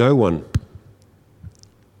judge no one.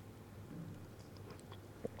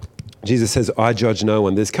 Jesus says, I judge no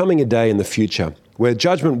one. There's coming a day in the future where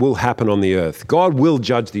judgment will happen on the earth. God will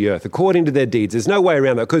judge the earth according to their deeds. There's no way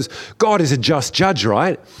around that because God is a just judge,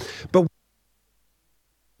 right? But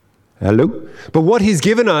what he's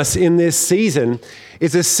given us in this season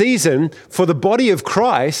is a season for the body of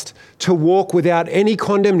Christ to walk without any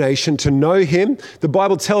condemnation, to know him. The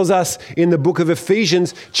Bible tells us in the book of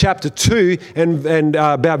Ephesians chapter 2 and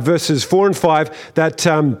about verses 4 and 5 that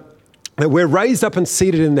we're raised up and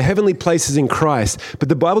seated in the heavenly places in Christ. But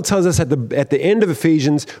the Bible tells us at the end of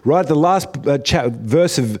Ephesians, right at the last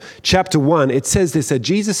verse of chapter 1, it says this, that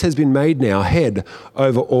Jesus has been made now head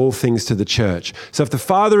over all things to the church. So if the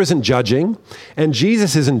Father isn't judging and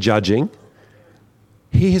Jesus isn't judging,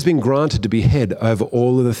 He has been granted to be head over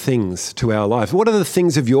all of the things to our life. What are the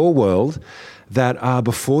things of your world that are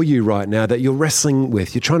before you right now that you're wrestling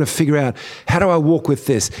with? You're trying to figure out, how do I walk with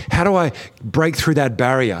this? How do I break through that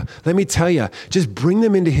barrier? Let me tell you, just bring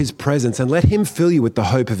them into his presence and let him fill you with the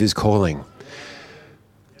hope of his calling.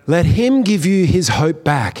 Let him give you his hope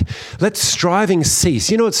back. Let striving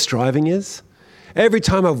cease. You know what striving is? Every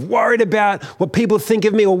time I've worried about what people think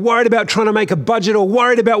of me, or worried about trying to make a budget, or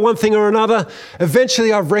worried about one thing or another,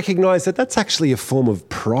 eventually I've recognized that that's actually a form of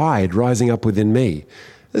pride rising up within me.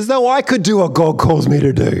 As though I could do what God calls me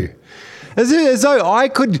to do. As though I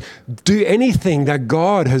could do anything that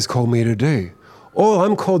God has called me to do. All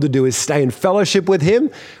I'm called to do is stay in fellowship with him,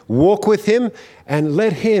 walk with him, and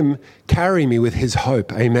let him carry me with his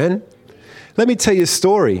hope. Amen? Let me tell you a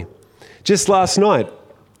story. Just last night,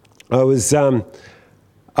 I was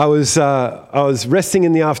resting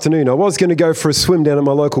in the afternoon. I was going to go for a swim down at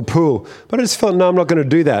my local pool, but I just felt, no, I'm not going to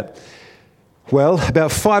do that. Well,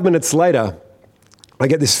 about 5 minutes later, I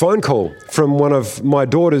get this phone call from one of my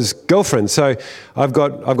daughter's girlfriends. So I've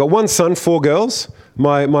got one son, 4 girls.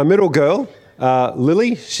 My middle girl,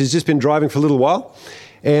 Lily, she's just been driving for a little while.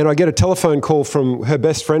 And I get a telephone call from her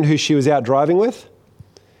best friend who she was out driving with.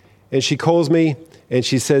 And she calls me and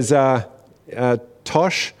she says,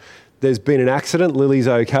 Tosh, there's been an accident. Lily's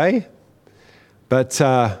okay. But,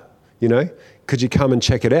 could you come and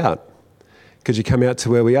check it out? Could you come out to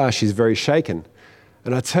where we are? She's very shaken.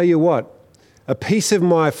 And I tell you what, a piece of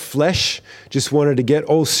my flesh just wanted to get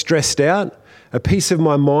all stressed out. A piece of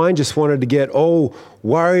my mind just wanted to get all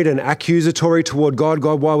worried and accusatory toward God.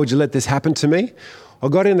 God, why would you let this happen to me? I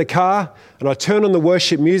got in the car and I turned on the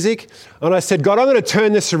worship music and I said, God, I'm going to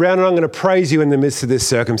turn this around and I'm going to praise you in the midst of this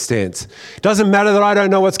circumstance. Doesn't matter that I don't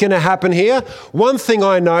know what's going to happen here. One thing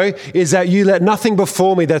I know is that you let nothing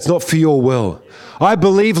before me that's not for your will. I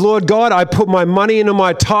believe, Lord God, I put my money into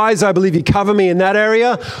my tithes. I believe you cover me in that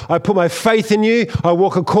area. I put my faith in you. I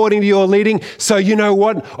walk according to your leading. So you know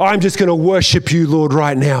what? I'm just going to worship you, Lord,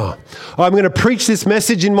 right now. I'm going to preach this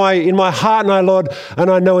message in my heart,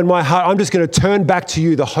 and I know in my heart, I'm just going to turn back to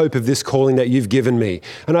you the hope of this calling that you've given me.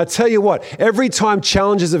 And I tell you what, every time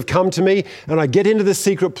challenges have come to me and I get into the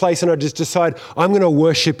secret place and I just decide I'm going to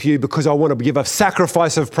worship you because I want to give a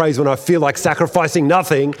sacrifice of praise when I feel like sacrificing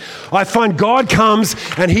nothing, I find God comes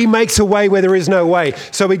and he makes a way where there is no way.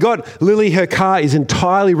 So we got Lily, her car is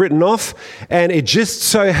entirely written off, and it just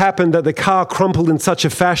so happened that the car crumpled in such a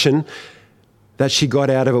fashion that she got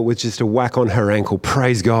out of it with just a whack on her ankle.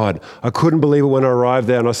 Praise God. I couldn't believe it when I arrived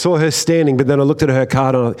there and I saw her standing, but then I looked at her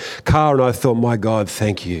car and I thought, my God,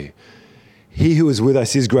 thank you. He who is with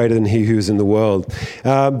us is greater than he who is in the world.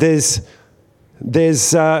 There's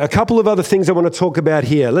a couple of other things I want to talk about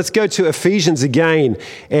here. Let's go to Ephesians again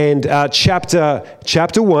and chapter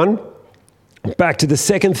 1. Back to the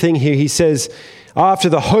second thing here. He says, after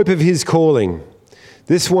the hope of his calling.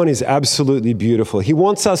 This one is absolutely beautiful. He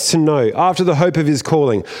wants us to know, after the hope of his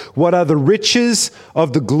calling, what are the riches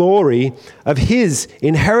of the glory of his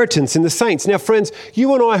inheritance in the saints. Now, friends,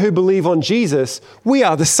 you and I who believe on Jesus, we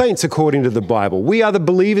are the saints according to the Bible. We are the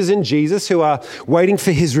believers in Jesus who are waiting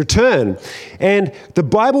for his return. And the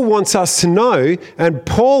Bible wants us to know, and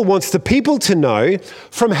Paul wants the people to know,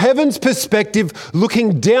 from heaven's perspective,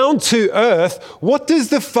 looking down to earth, what does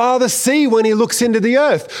the Father see when he looks into the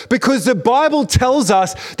earth? Because the Bible tells us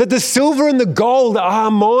that the silver and the gold are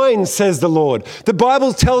mine, says the Lord. The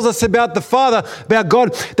Bible tells us about the Father, about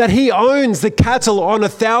God, that he owns the cattle on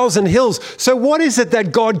 1,000 hills. So what is it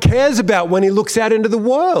that God cares about when he looks out into the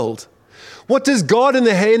world? What does God in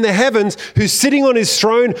the heavens, who's sitting on his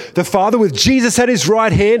throne, the Father with Jesus at his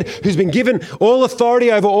right hand, who's been given all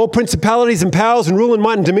authority over all principalities and powers and rule and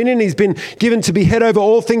might and dominion, he's been given to be head over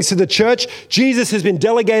all things to the church. Jesus has been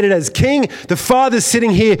delegated as king. The Father's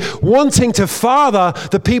sitting here wanting to father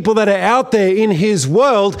the people that are out there in his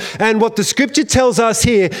world. And what the scripture tells us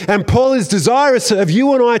here, and Paul is desirous of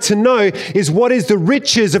you and I to know, is what is the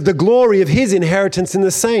riches of the glory of his inheritance in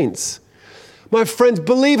the saints. My friends,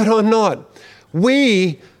 believe it or not,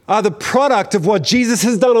 we are the product of what Jesus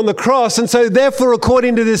has done on the cross. And so therefore,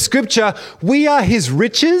 according to this scripture, we are his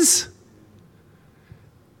riches.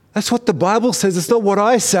 That's what the Bible says. It's not what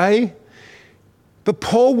I say. But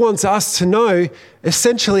Paul wants us to know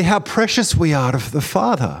essentially how precious we are to the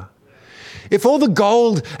Father. If all the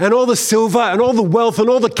gold and all the silver and all the wealth and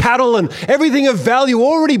all the cattle and everything of value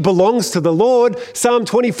already belongs to the Lord, Psalm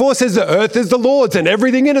 24 says the earth is the Lord's and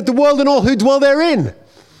everything in it, the world and all who dwell therein.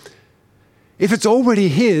 If it's already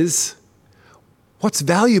his, what's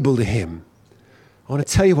valuable to him? I want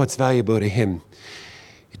to tell you what's valuable to him.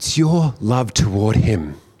 It's your love toward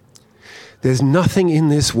him. There's nothing in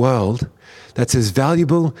this world that's as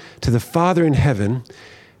valuable to the Father in heaven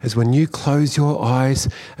as when you close your eyes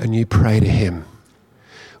and you pray to him.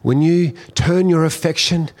 When you turn your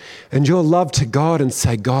affection and your love to God and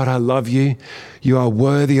say, God, I love you. You are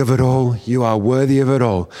worthy of it all. You are worthy of it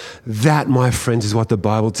all. That, my friends, is what the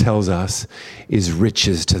Bible tells us is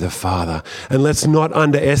riches to the Father. And let's not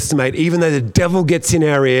underestimate, even though the devil gets in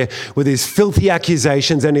our ear with his filthy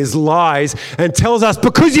accusations and his lies and tells us,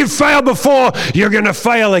 because you've failed before, you're going to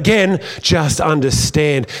fail again. Just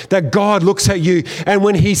understand that God looks at you, and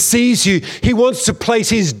when he sees you, he wants to place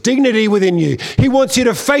his dignity within you. He wants you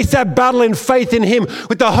to face that battle in faith in him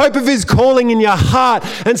with the hope of his calling in your heart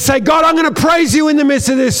and say, God, I'm going to praise you in the midst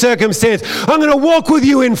of this circumstance. I'm going to walk with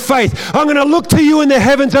you in faith. I'm going to look to you in the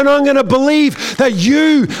heavens, and I'm going to believe that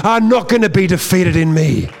you are not going to be defeated in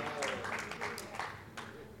me.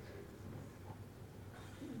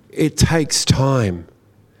 It takes time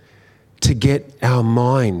to get our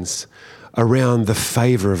minds around the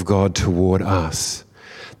favor of God toward us.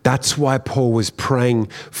 That's why Paul was praying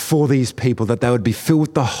for these people, that they would be filled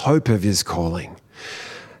with the hope of his calling,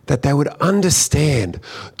 that they would understand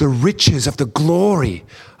the riches of the glory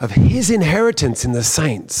of his inheritance in the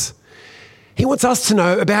saints. He wants us to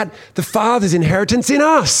know about the Father's inheritance in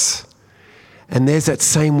us. And there's that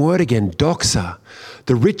same word again, doxa,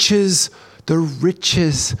 the riches of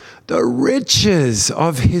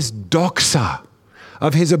his doxa,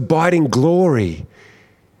 of his abiding glory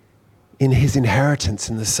in his inheritance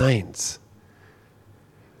in the saints.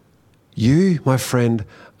 You, my friend,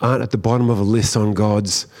 aren't at the bottom of a list on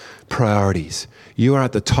God's priorities. You are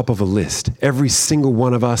at the top of a list. Every single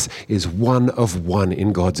one of us is one of one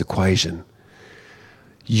in God's equation.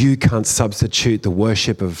 You can't substitute the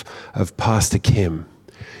worship of Pastor Kim.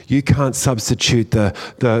 You can't substitute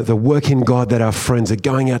the work in God that our friends are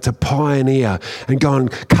going out to pioneer and go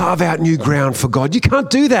and carve out new ground for God. You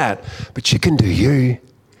can't do that, but you can do you.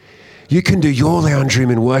 You can do your lounge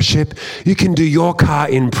room in worship. You can do your car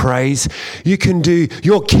in praise. You can do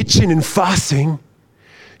your kitchen in fasting.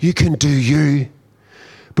 You can do you.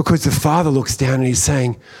 Because the Father looks down and he's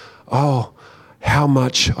saying, oh, how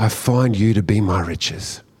much I find you to be my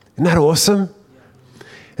riches. Isn't that awesome?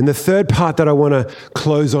 And the third part that I want to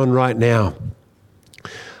close on right now,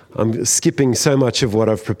 I'm skipping so much of what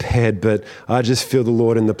I've prepared, but I just feel the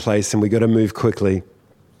Lord in the place and we've got to move quickly.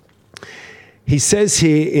 He says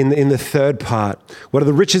here in the third part, what are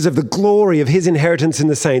the riches of the glory of his inheritance in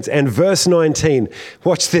the saints? And verse 19,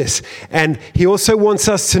 watch this. And he also wants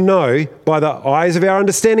us to know, by the eyes of our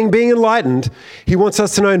understanding being enlightened, he wants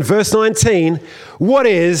us to know in verse 19, what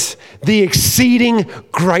is the exceeding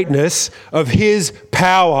greatness of his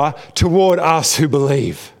power toward us who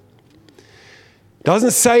believe?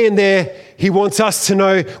 Doesn't say in there, he wants us to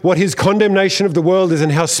know what his condemnation of the world is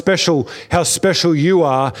and how special you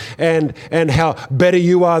are and how better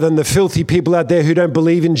you are than the filthy people out there who don't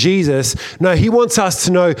believe in Jesus. No, he wants us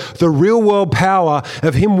to know the real world power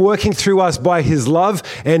of him working through us by his love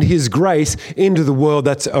and his grace into the world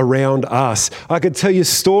that's around us. I could tell you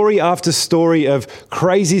story after story of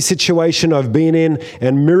crazy situation I've been in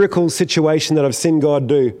and miracle situation that I've seen God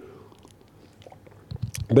do.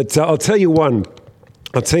 But I'll tell you one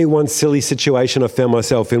silly situation I found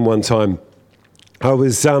myself in one time. I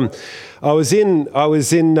was in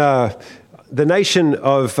the nation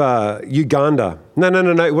of Uganda.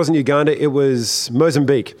 No, it wasn't Uganda. It was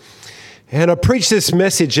Mozambique. And I preached this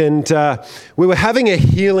message, and we were having a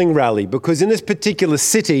healing rally because in this particular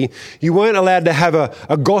city, you weren't allowed to have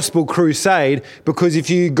a gospel crusade because if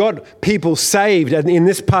you got people saved in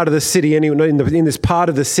this part of the city, in this part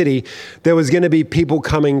of the city, there was going to be people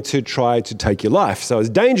coming to try to take your life. So it was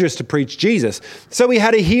dangerous to preach Jesus. So we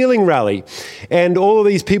had a healing rally, and all of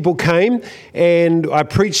these people came, and I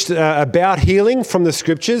preached about healing from the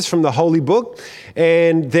scriptures, from the Holy Book,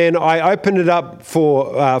 and then I opened it up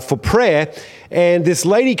for prayer. And this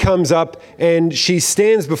lady comes up and she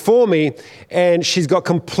stands before me and she's got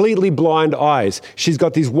completely blind eyes. She's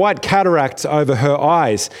got these white cataracts over her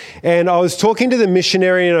eyes. And I was talking to the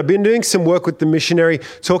missionary, and I've been doing some work with the missionary,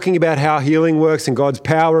 talking about how healing works and God's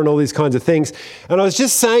power and all these kinds of things. And I was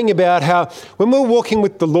just saying about how when we're walking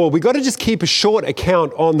with the Lord, we've got to just keep a short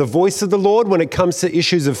account on the voice of the Lord when it comes to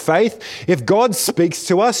issues of faith. If God speaks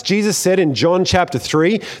to us, Jesus said in John chapter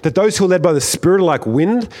 3 that those who are led by the Spirit are like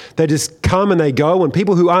wind. They just come and they go. And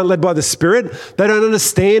people who aren't led by the Spirit, they don't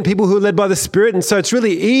understand people who are led by the Spirit. And so it's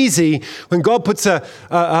really easy when God puts a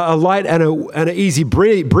light and an easy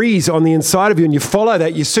breeze on the inside of you, and you follow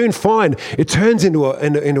that, you soon find it turns into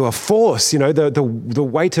a force, the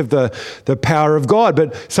weight of the power of God.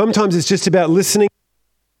 But sometimes it's just about listening.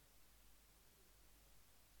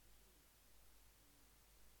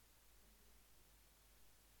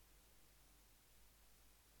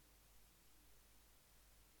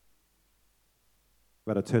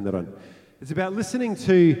 Glad I turned that on. It's about listening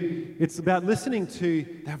to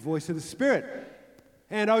that voice of the Spirit.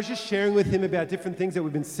 And I was just sharing with him about different things that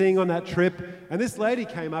we've been seeing on that trip. And this lady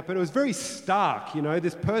came up, and it was very stark,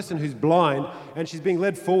 this person who's blind, and she's being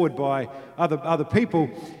led forward by other people.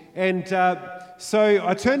 And so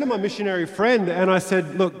I turned to my missionary friend, and I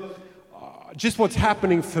said, look, just what's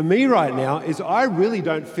happening for me right now is I really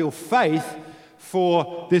don't feel faith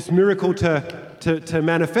for this miracle to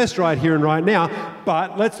manifest right here and right now,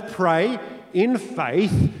 but let's pray in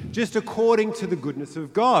faith, just according to the goodness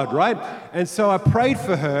of God, right? And so I prayed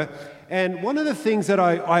for her, and one of the things that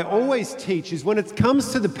I always teach is when it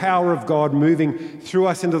comes to the power of God moving through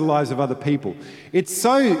us into the lives of other people, there's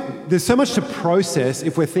so much to process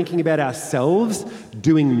if we're thinking about ourselves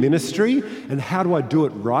doing ministry and how do I do it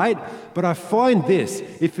right. But I find this,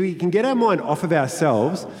 if we can get our mind off of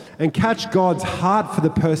ourselves and catch God's heart for the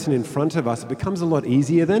person in front of us, it becomes a lot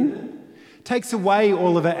easier then. Takes away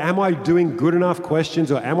all of it, am I doing good enough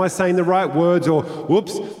questions, or am I saying the right words, or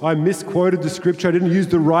whoops, I misquoted the scripture, I didn't use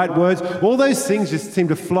the right words. All those things just seem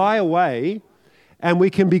to fly away, and we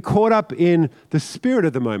can be caught up in the spirit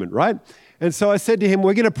of the moment, right? And so I said to him,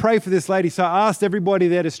 we're going to pray for this lady. So I asked everybody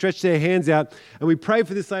there to stretch their hands out, and we prayed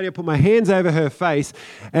for this lady. I put my hands over her face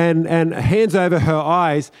and hands over her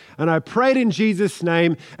eyes, and I prayed in Jesus'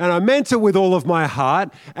 name, and I meant it with all of my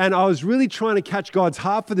heart, and I was really trying to catch God's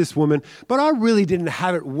heart for this woman, but I really didn't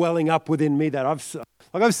have it welling up within me that I've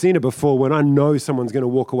seen it before when I know someone's going to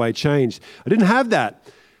walk away changed. I didn't have that.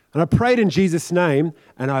 And I prayed in Jesus' name,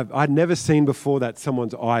 and I'd never seen before that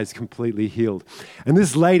someone's eyes completely healed. And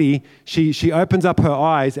this lady, she opens up her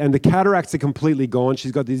eyes, and the cataracts are completely gone.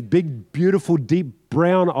 She's got these big, beautiful, deep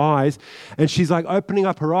brown eyes, and she's like opening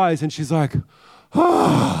up her eyes, and she's like,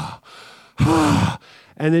 and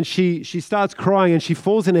then she starts crying, and she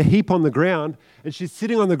falls in a heap on the ground, and she's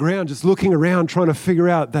sitting on the ground just looking around trying to figure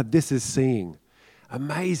out that this is seeing.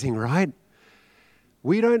 Amazing, right?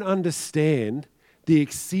 We don't understand the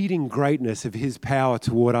exceeding greatness of his power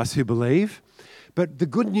toward us who believe. But the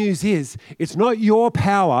good news is, it's not your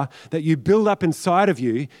power that you build up inside of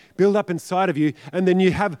you, and then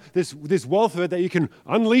you have this wealth of it that you can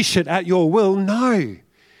unleash it at your will. No.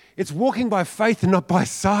 It's walking by faith and not by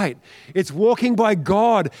sight. It's walking by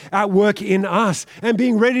God at work in us and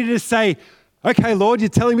being ready to say, okay, Lord, you're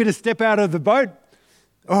telling me to step out of the boat?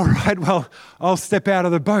 All right, well, I'll step out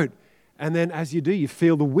of the boat. And then as you do, you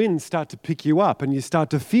feel the wind start to pick you up, and you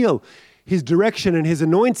start to feel his direction and his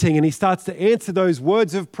anointing, and he starts to answer those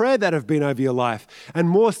words of prayer that have been over your life. And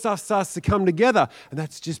more stuff starts to come together. And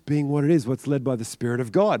that's just being what it is, what's led by the Spirit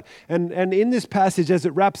of God. And in this passage, as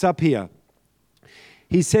it wraps up here,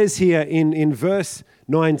 he says here in verse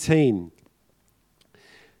 19,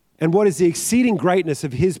 and what is the exceeding greatness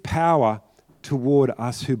of his power toward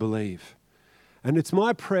us who believe. And it's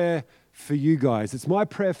my prayer for you guys, it's my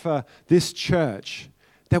prayer for this church,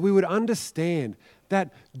 that we would understand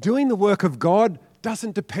that doing the work of God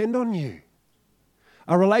doesn't depend on you.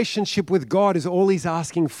 A relationship with God is all he's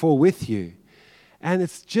asking for with you. And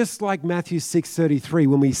it's just like Matthew 6:33,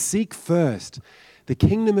 when we seek first the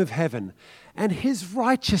kingdom of heaven and his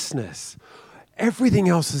righteousness, everything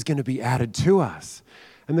else is going to be added to us.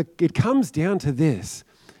 And it comes down to this,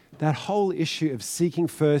 that whole issue of seeking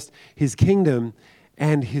first his kingdom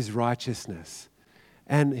and his righteousness.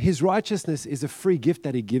 And his righteousness is a free gift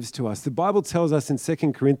that he gives to us. The Bible tells us in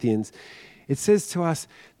 2 Corinthians, it says to us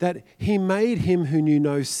that he made him who knew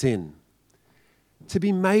no sin to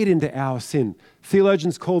be made into our sin.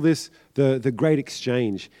 Theologians call this the great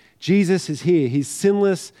exchange. Jesus is here. He's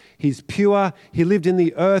sinless. He's pure. He lived in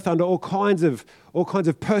the earth under all kinds of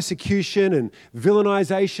persecution and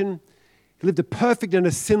villainization. He lived a perfect and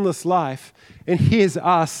a sinless life. And here's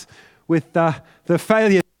us with the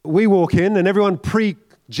failure we walk in, and everyone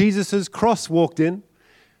pre-Jesus' cross walked in.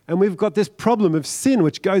 And we've got this problem of sin,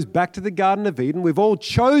 which goes back to the Garden of Eden. We've all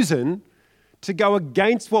chosen to go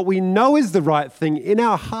against what we know is the right thing in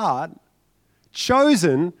our heart,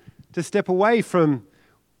 chosen to step away from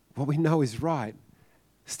what we know is right,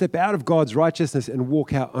 step out of God's righteousness and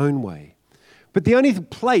walk our own way. But the only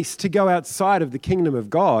place to go outside of the kingdom of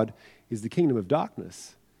God is the kingdom of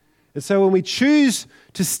darkness. And so when we choose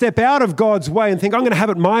to step out of God's way and think, I'm going to have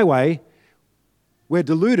it my way, we're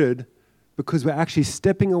deluded because we're actually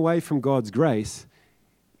stepping away from God's grace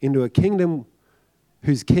into a kingdom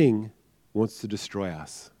whose king wants to destroy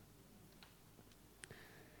us.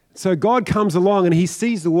 So God comes along and he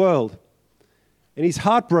sees the world and he's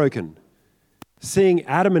heartbroken seeing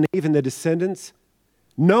Adam and Eve and their descendants,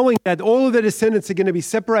 knowing that all of their descendants are going to be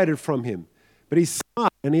separated from him. But he's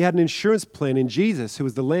smart, and he had an insurance plan in Jesus, who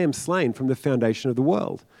was the lamb slain from the foundation of the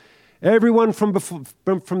world. Everyone from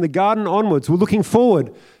the garden onwards were looking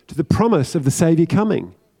forward to the promise of the Savior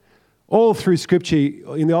coming. All through Scripture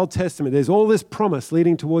in the Old Testament, there's all this promise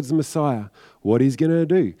leading towards the Messiah. What he's going to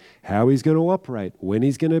do, how he's going to operate, when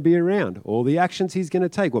he's going to be around, all the actions he's going to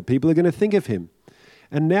take, what people are going to think of him.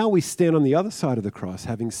 And now we stand on the other side of the cross,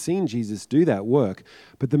 having seen Jesus do that work.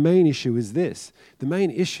 But the main issue is this. The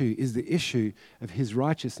main issue is the issue of his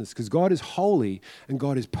righteousness, because God is holy and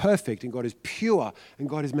God is perfect and God is pure and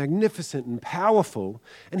God is magnificent and powerful.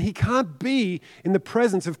 And he can't be in the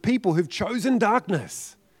presence of people who've chosen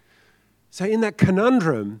darkness. So in that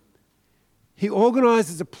conundrum, he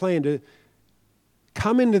organizes a plan to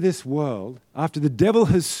come into this world after the devil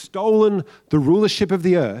has stolen the rulership of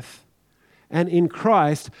the earth, and in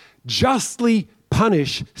Christ justly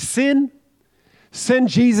punish sin, send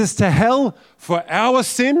Jesus to hell for our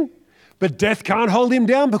sin, but death can't hold him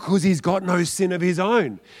down because he's got no sin of his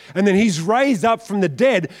own. And then he's raised up from the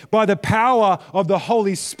dead by the power of the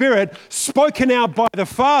Holy Spirit, spoken out by the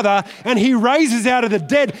Father, and he raises out of the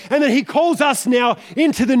dead. And then he calls us now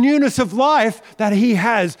into the newness of life that he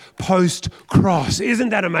has post-cross. Isn't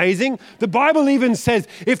that amazing? The Bible even says,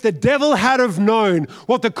 if the devil had have known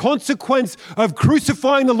what the consequence of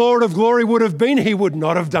crucifying the Lord of glory would have been, he would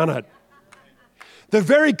not have done it. The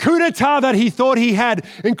very coup d'etat that he thought he had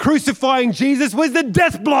in crucifying Jesus was the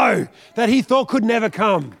death blow that he thought could never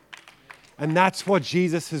come. And that's what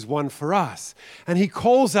Jesus has won for us. And he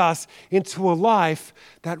calls us into a life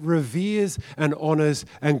that reveres and honors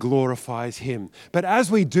and glorifies him. But as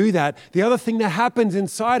we do that, the other thing that happens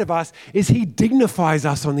inside of us is he dignifies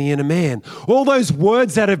us on the inner man. All those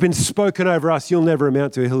words that have been spoken over us, you'll never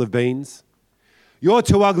amount to a hill of beans. You're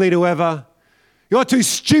too ugly to ever. You're too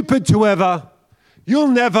stupid to ever. You'll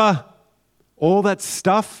never, all that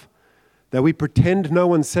stuff that we pretend no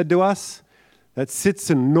one said to us, that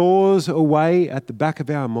sits and gnaws away at the back of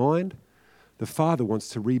our mind, the Father wants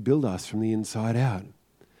to rebuild us from the inside out.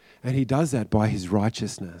 And he does that by his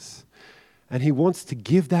righteousness. And he wants to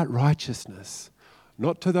give that righteousness,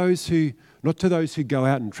 not to those who go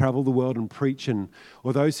out and travel the world and preach,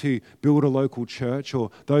 or those who build a local church,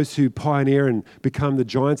 or those who pioneer and become the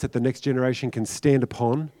giants that the next generation can stand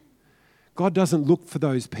upon. God doesn't look for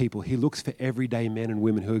those people. He looks for everyday men and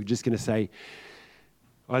women who are just going to say,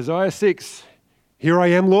 Isaiah 6, here I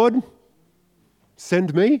am, Lord,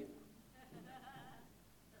 send me.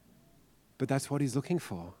 But that's what he's looking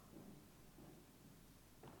for.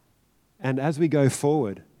 And as we go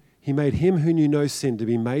forward, he made him who knew no sin to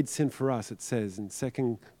be made sin for us, it says in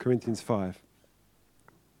 2 Corinthians 5.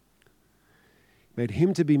 Made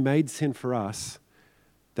him to be made sin for us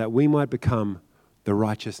that we might become the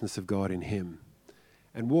righteousness of God in him.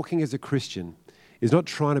 And walking as a Christian is not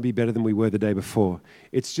trying to be better than we were the day before.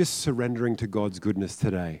 It's just surrendering to God's goodness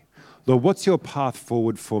today. Lord, what's your path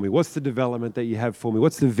forward for me? What's the development that you have for me?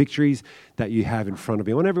 What's the victories that you have in front of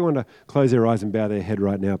me? I want everyone to close their eyes and bow their head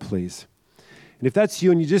right now, please. And if that's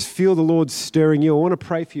you and you just feel the Lord stirring you, I want to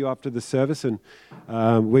pray for you after the service. And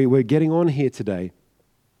we're getting on here today.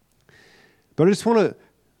 But I just want to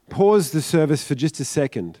pause the service for just a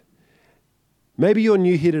second. Maybe you're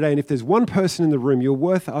new here today, and if there's one person in the room you're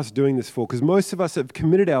worth us doing this for, because most of us have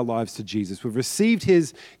committed our lives to Jesus. We've received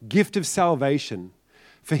his gift of salvation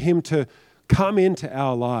for him to come into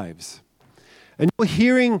our lives. And you're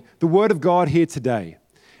hearing the word of God here today,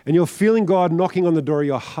 and you're feeling God knocking on the door of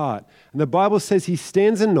your heart. And the Bible says he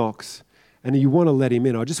stands and knocks, and you want to let him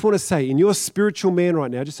in. I just want to say, in your spiritual man right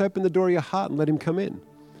now, just open the door of your heart and let him come in.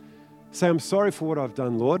 Say, I'm sorry for what I've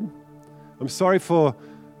done, Lord. I'm sorry for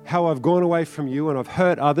how I've gone away from you and I've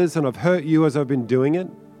hurt others and I've hurt you as I've been doing it.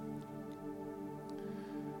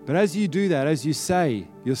 But as you do that, as you say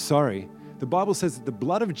you're sorry, the Bible says that the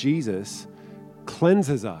blood of Jesus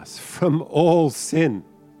cleanses us from all sin.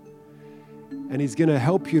 And he's going to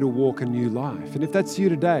help you to walk a new life. And if that's you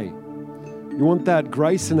today, you want that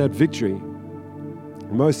grace and that victory.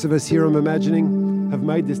 Most of us here, I'm imagining, have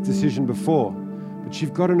made this decision before. But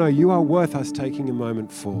you've got to know you are worth us taking a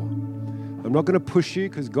moment for. I'm not going to push you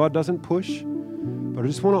because God doesn't push, but I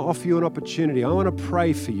just want to offer you an opportunity. I want to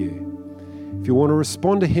pray for you. If you want to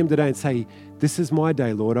respond to him today and say, this is my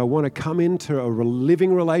day, Lord. I want to come into a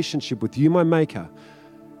living relationship with you, my maker.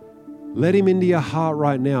 Let him into your heart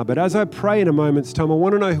right now. But as I pray in a moment's time, I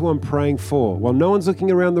want to know who I'm praying for. While no one's looking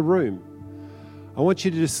around the room, I want you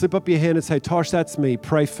to just slip up your hand and say, Tosh, that's me.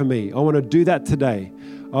 Pray for me. I want to do that today.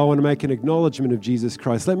 I want to make an acknowledgement of Jesus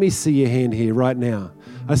Christ. Let me see your hand here right now.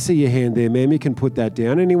 I see your hand there, ma'am. You can put that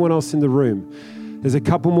down. Anyone else in the room? There's a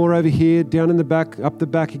couple more over here, down in the back, up the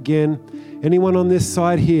back again. Anyone on this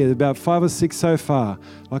side here? About 5 or 6 so far.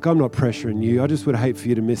 Like, I'm not pressuring you. I just would hate for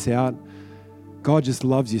you to miss out. God just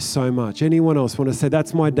loves you so much. Anyone else want to say,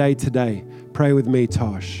 that's my day today? Pray with me,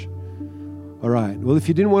 Tosh. All right. Well, if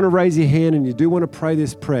you didn't want to raise your hand and you do want to pray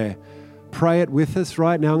this prayer, pray it with us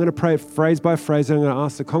right now. I'm going to pray it phrase by phrase. I'm going to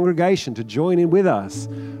ask the congregation to join in with us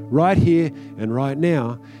right here and right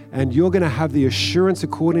now. And you're going to have the assurance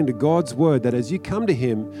according to God's word that as you come to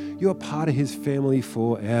him, you're part of his family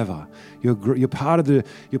forever. You're part of the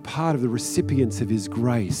recipients of his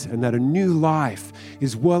grace, and that a new life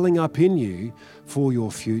is welling up in you for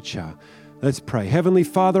your future. Let's pray. Heavenly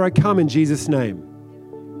Father, I come in Jesus' name.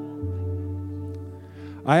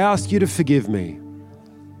 I ask you to forgive me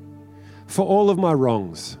for all of my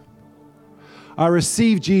wrongs. I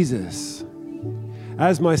receive Jesus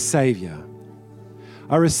as my Savior.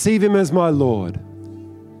 I receive him as my Lord.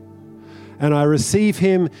 And I receive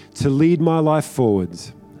him to lead my life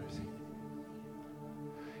forwards.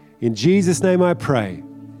 In Jesus' name I pray.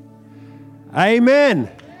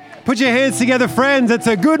 Amen. Put your hands together, friends. It's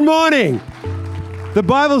a good morning. The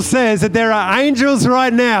Bible says that there are angels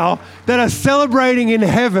right now that are celebrating in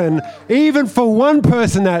heaven, even for one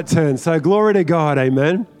person that turns. So glory to God,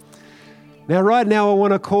 amen. Now, right now, I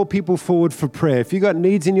want to call people forward for prayer. If you've got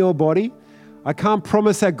needs in your body, I can't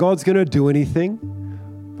promise that God's going to do anything,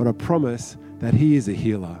 but I promise that he is a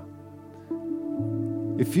healer.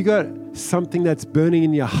 If you got something that's burning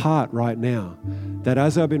in your heart right now, that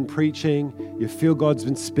as I've been preaching, you feel God's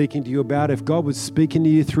been speaking to you about, if God was speaking to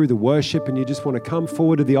you through the worship and you just want to come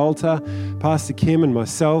forward to the altar, Pastor Kim and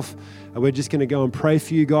myself, and we're just going to go and pray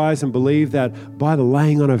for you guys and believe that by the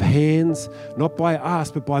laying on of hands, not by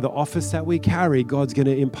us, but by the office that we carry, God's going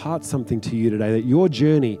to impart something to you today, that your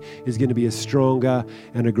journey is going to be a stronger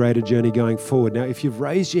and a greater journey going forward. Now, if you've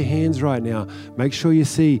raised your hands right now, make sure you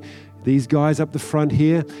see these guys up the front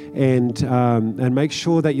here and make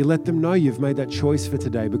sure that you let them know you've made that choice for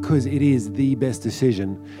today, because it is the best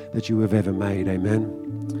decision that you have ever made.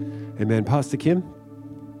 Amen. Amen. Pastor Kim?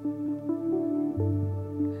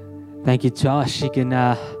 Thank you, Josh. You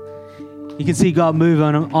can see God move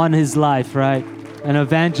on his life, right? An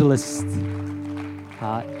evangelist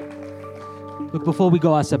heart. Look, before we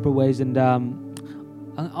go our separate ways, and I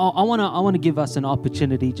want to give us an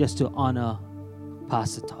opportunity just to honor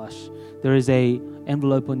Pastor Tosh. There is a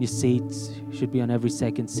envelope on your seats, should be on every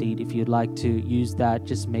second seat. If you'd like to use that,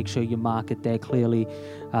 just make sure you mark it there clearly,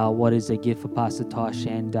 what is a gift for Pastor Tosh,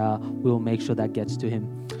 and we'll make sure that gets to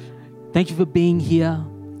him. Thank you for being here.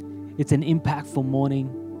 It's an impactful morning.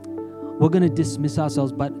 We're going to dismiss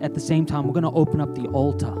ourselves, but at the same time, we're going to open up the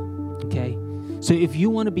altar, okay? So if you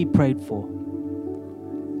want to be prayed for,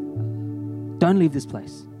 don't leave this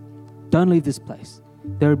place. Don't leave this place.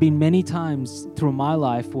 There have been many times through my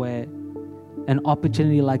life where an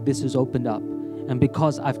opportunity like this has opened up. And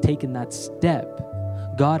because I've taken that step,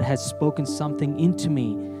 God has spoken something into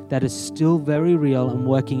me that is still very real and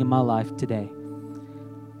working in my life today.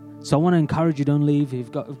 So I want to encourage you, don't leave.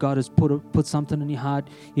 If God has put something in your heart,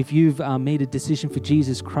 if you've made a decision for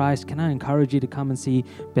Jesus Christ, can I encourage you to come and see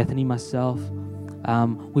Bethany, myself?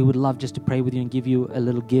 We would love just to pray with you and give you a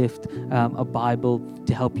little gift, a Bible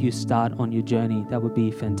to help you start on your journey. That would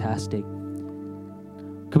be fantastic.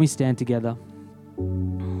 Can we stand together?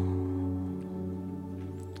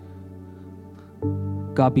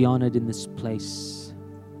 God, be honored in this place.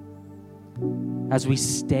 As we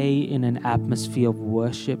stay in an atmosphere of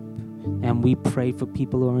worship and we pray for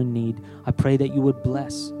people who are in need, I pray that you would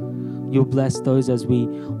bless. You'll bless those as we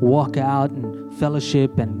walk out and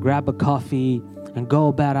fellowship and grab a coffee and go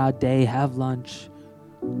about our day, have lunch.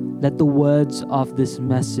 Let the words of this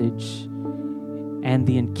message and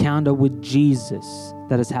the encounter with Jesus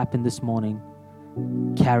that has happened this morning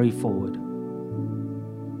carry forward.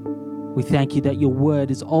 We thank you that your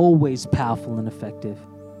word is always powerful and effective,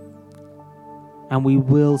 and we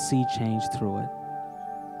will see change through it.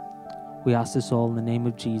 We ask this all in the name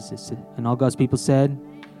of Jesus. And all God's people said,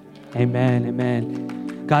 amen,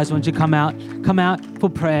 amen. Guys, why don't you come out for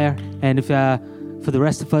prayer, and if for the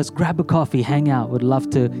rest of us, grab a coffee, hang out. We'd love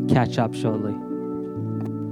to catch up shortly.